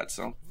part of that.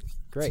 So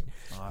great.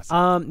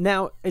 Awesome.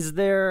 Now, is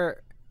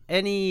there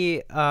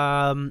any,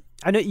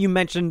 I know you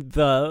mentioned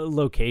the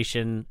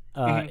location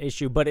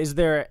issue, but is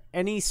there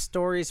any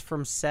stories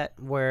from set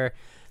where,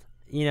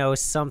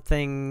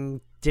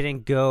 something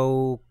didn't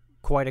go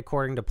quite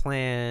according to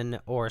plan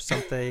or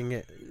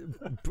something?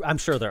 I'm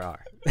sure there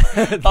are.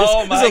 This is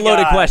a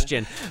loaded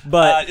question,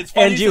 but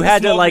and you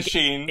had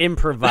to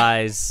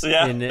improvise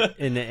in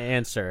the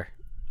answer.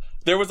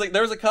 There was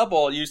a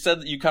couple. You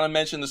said that you kind of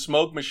mentioned the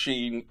smoke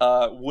machine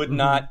would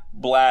not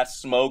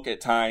blast smoke at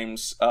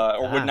times,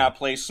 or would not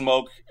play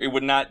smoke. It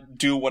would not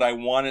do what I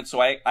wanted. So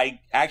I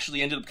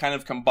actually ended up kind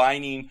of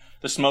combining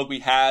the smoke we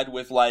had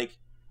with like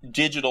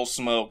digital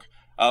smoke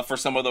for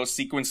some of those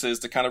sequences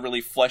to kind of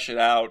really flesh it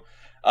out.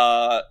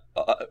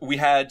 We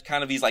had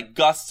kind of these like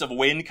gusts of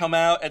wind come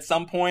out at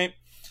some point,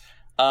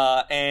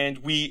 and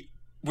we're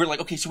like,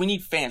 okay, so we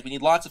need fans. We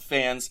need lots of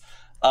fans.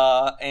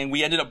 And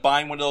we ended up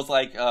buying one of those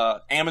like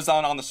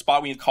Amazon on the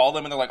spot. We call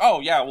them and they're like, oh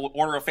yeah, we'll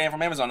order a fan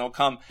from Amazon. It'll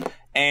come.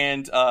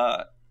 And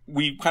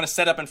we kind of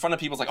set up in front of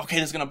people. It's like, okay,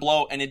 this is gonna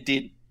blow, and it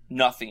did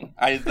nothing.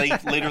 They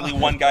literally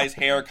one guy's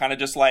hair kind of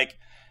just like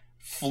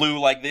flew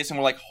like this, and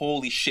we're like,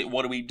 holy shit,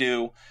 what do we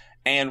do?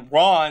 And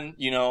Ron,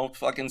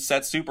 fucking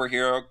set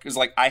superhero, is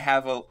like, I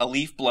have a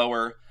leaf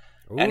blower.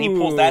 Ooh. And he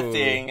pulls that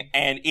thing,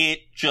 and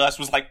it just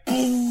was like,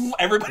 boom,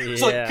 everybody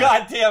was like,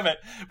 God damn it.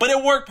 But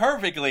it worked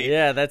perfectly.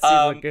 Yeah, that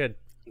seemed good.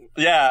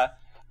 Yeah.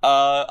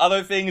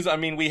 Other things, I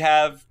mean, we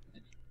have,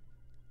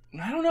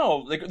 I don't know,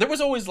 like, there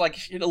was always like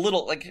a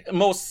little, like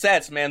most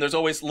sets, man, there's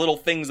always little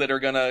things that are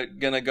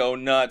gonna go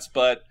nuts.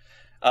 But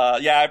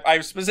I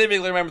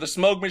specifically remember the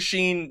smoke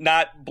machine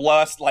not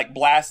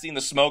blasting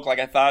the smoke like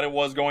I thought it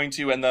was going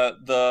to, and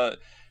the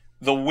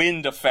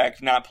wind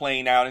effect not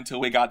playing out until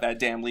we got that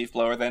damn leaf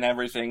blower. Then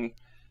everything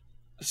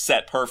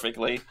set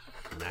perfectly.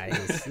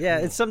 Nice. Yeah,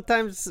 it's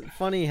sometimes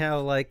funny how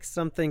like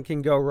something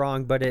can go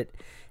wrong, but it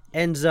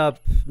ends up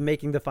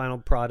making the final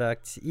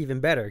product even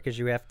better because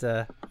you have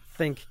to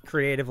think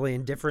creatively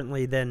and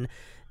differently than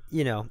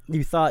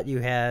you thought you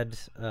had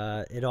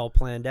it all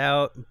planned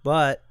out,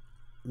 but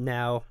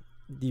now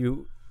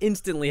you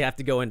instantly have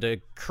to go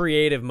into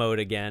creative mode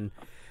again.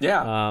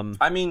 Yeah.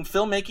 I mean,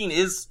 filmmaking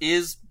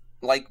is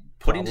like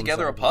putting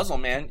together a puzzle,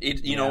 man.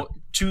 You know,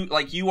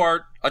 you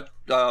are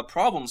a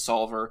problem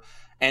solver,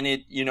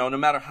 and no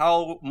matter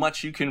how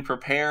much you can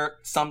prepare,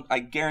 I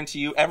guarantee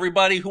you,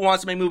 everybody who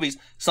wants to make movies,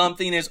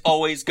 something is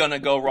always gonna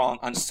go wrong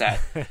on set.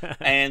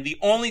 And the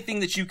only thing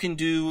that you can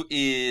do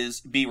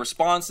is be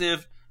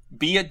responsive,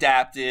 be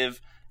adaptive,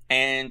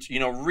 and,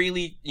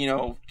 really,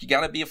 you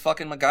gotta be a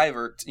fucking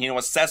MacGyver.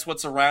 Assess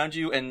what's around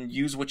you and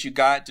use what you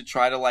got to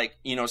try to,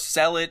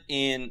 sell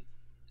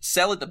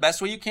it the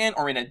best way you can,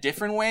 or in a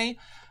different way.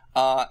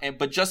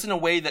 But just in a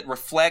way that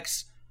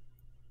reflects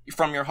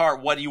from your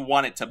heart what you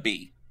want it to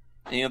be.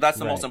 That's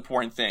the most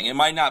important thing. It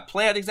might not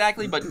play out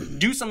exactly, but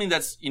do something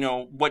that's,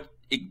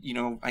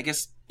 I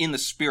guess in the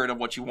spirit of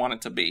what you want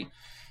it to be.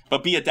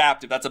 But be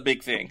adaptive. That's a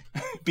big thing.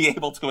 Be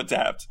able to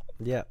adapt.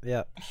 Yeah,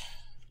 yeah.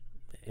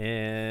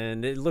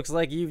 And it looks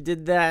like you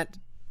did that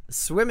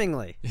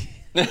swimmingly.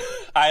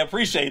 I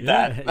appreciate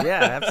that.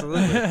 Yeah,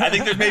 absolutely. I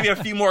think there's maybe a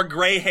few more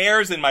gray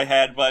hairs in my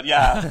head, but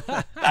yeah,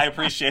 I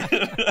appreciate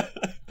it.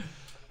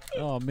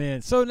 Oh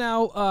man! So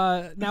now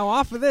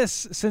off of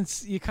this,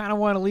 since you kind of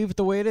want to leave it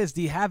the way it is,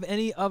 do you have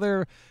any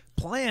other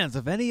plans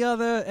of any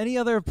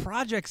other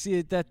projects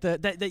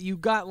that you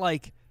got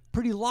like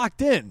pretty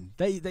locked in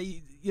that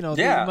you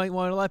might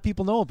want to let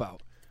people know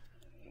about?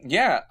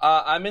 Yeah,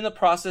 I'm in the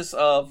process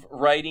of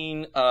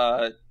writing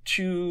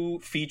 2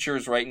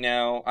 features right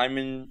now.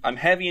 I'm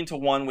heavy into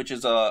one, which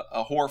is a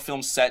horror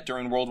film set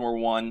during World War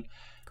I.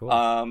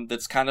 Cool.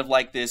 That's kind of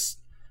like this.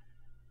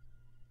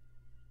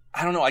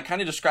 I don't know. I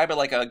kind of describe it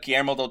like a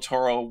Guillermo del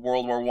Toro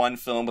World War I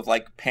film with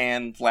like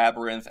Pan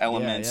Labyrinth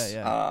elements.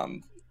 Yeah.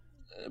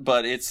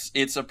 But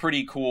it's a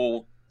pretty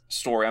cool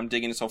story. I'm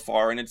digging it so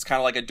far, and it's kind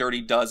of like a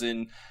Dirty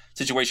Dozen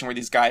situation where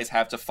these guys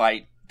have to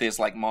fight this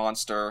like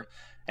monster,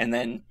 and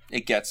then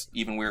it gets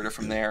even weirder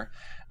from there.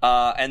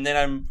 And then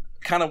I'm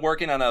kind of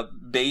working on a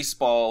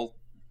baseball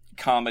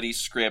comedy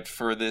script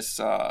for this.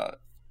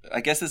 I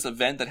guess this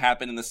event that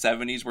happened in the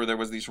 70s where there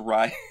was these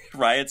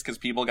riots because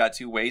people got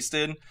too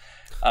wasted.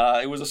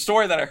 It was a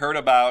story that I heard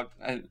about,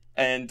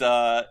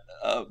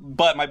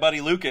 but my buddy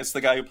Lucas,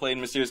 the guy who played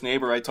Mysterious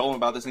Neighbor, I told him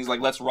about this, and he's like,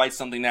 let's write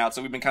something out.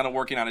 So we've been kind of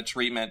working on a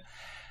treatment.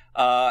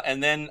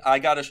 And then I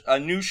got a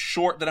new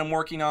short that I'm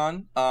working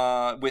on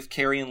with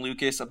Carrie and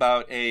Lucas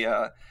about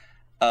a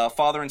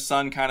father and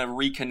son kind of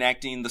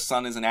reconnecting. The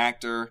son is an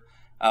actor.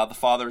 The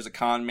father is a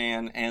con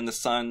man, and the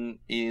son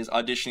is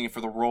auditioning for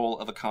the role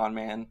of a con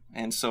man.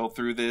 And so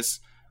through this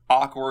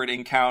awkward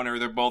encounter,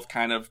 they're both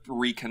kind of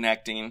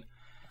reconnecting.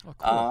 Oh,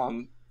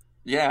 cool.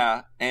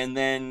 Yeah. And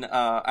then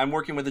I'm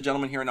working with a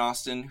gentleman here in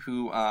Austin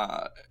who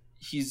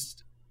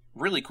he's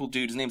really cool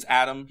dude. His name's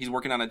Adam. He's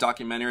working on a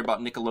documentary about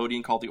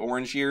Nickelodeon called The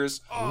Orange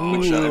Years.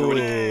 Which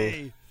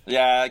everybody...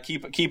 Yeah,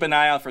 keep an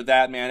eye out for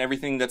that, man.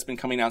 Everything that's been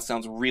coming out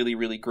sounds really,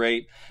 really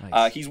great.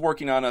 Nice. He's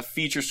working on a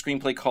feature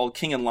screenplay called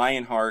King and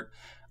Lionheart,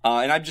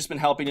 and I've just been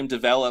helping him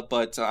develop,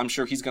 but I'm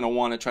sure he's going to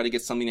want to try to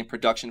get something in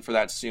production for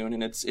that soon.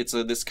 And it's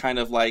this kind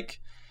of like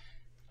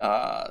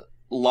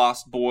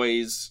Lost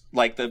Boys,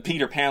 like the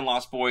Peter Pan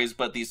Lost Boys,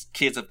 but these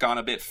kids have gone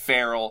a bit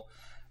feral,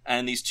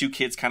 and these two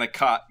kids kind of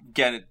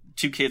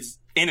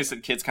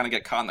innocent kids kind of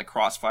get caught in the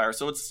crossfire.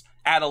 So it's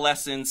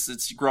adolescence,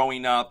 it's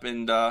growing up,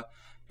 and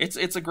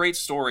It's a great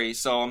story.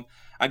 So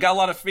I got a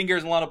lot of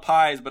fingers and a lot of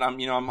pies, but I'm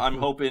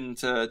hoping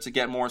to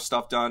get more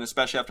stuff done,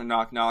 especially after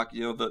Knock Knock.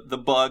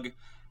 The bug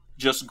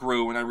just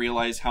grew, and I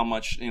realized how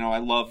much I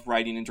love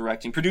writing and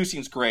directing. Producing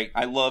is great.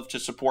 I love to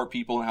support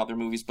people and how their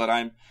movies, but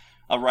I'm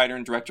a writer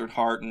and director at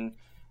heart, and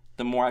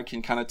the more I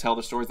can kind of tell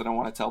the stories that I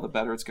want to tell, the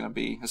better it's going to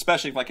be.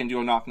 Especially if I can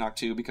do a Knock Knock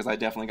 2, because I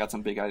definitely got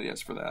some big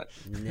ideas for that.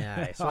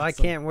 Nice. Well, I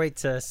can't wait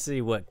to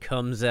see what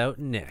comes out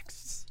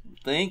next.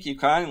 Thank you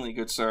kindly,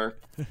 good sir.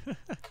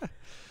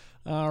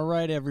 All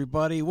right,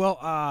 everybody.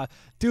 Well,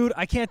 dude,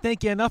 I can't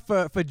thank you enough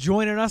for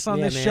joining us on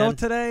this show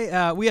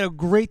today. We had a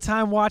great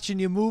time watching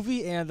your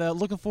movie, and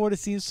looking forward to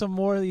seeing some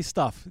more of these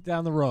stuff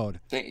down the road.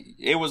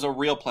 It was a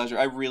real pleasure.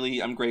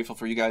 I'm grateful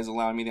for you guys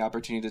allowing me the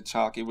opportunity to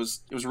talk. It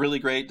was really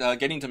great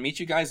getting to meet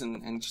you guys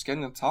and just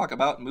getting to talk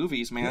about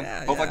movies,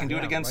 man. Hope I can do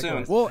it again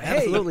soon. Well,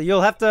 absolutely.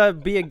 You'll have to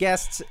be a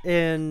guest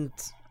and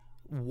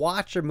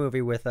watch a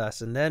movie with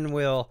us, and then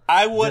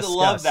I would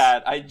love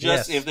that.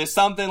 If there's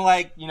something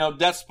like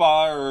Death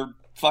Spa or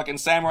fucking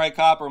Samurai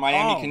Cop or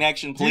Miami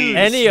Connection, please. Dude,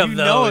 any of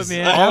those,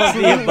 man. All of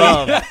the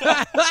above.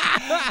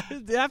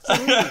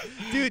 Absolutely,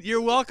 dude.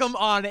 You're welcome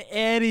on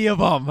any of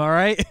them. All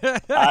right.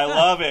 I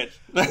love it.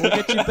 We'll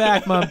get you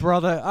back, my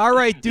brother. All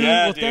right, dude.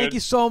 Yeah, thank you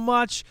so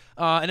much,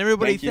 and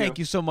everybody. Thank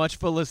you so much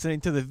for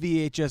listening to the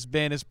VHS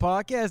Bandits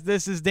podcast.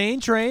 This is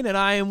Dane Train, and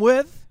I am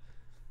with.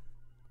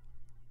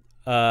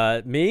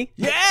 Me?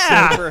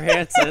 Yeah! Jennifer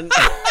Hansen.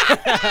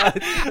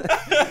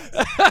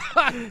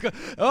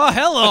 Oh,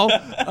 hello.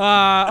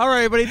 All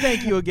right, everybody.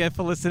 Thank you again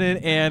for listening.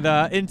 And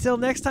until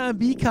next time,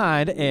 be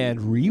kind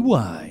and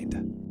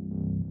rewind.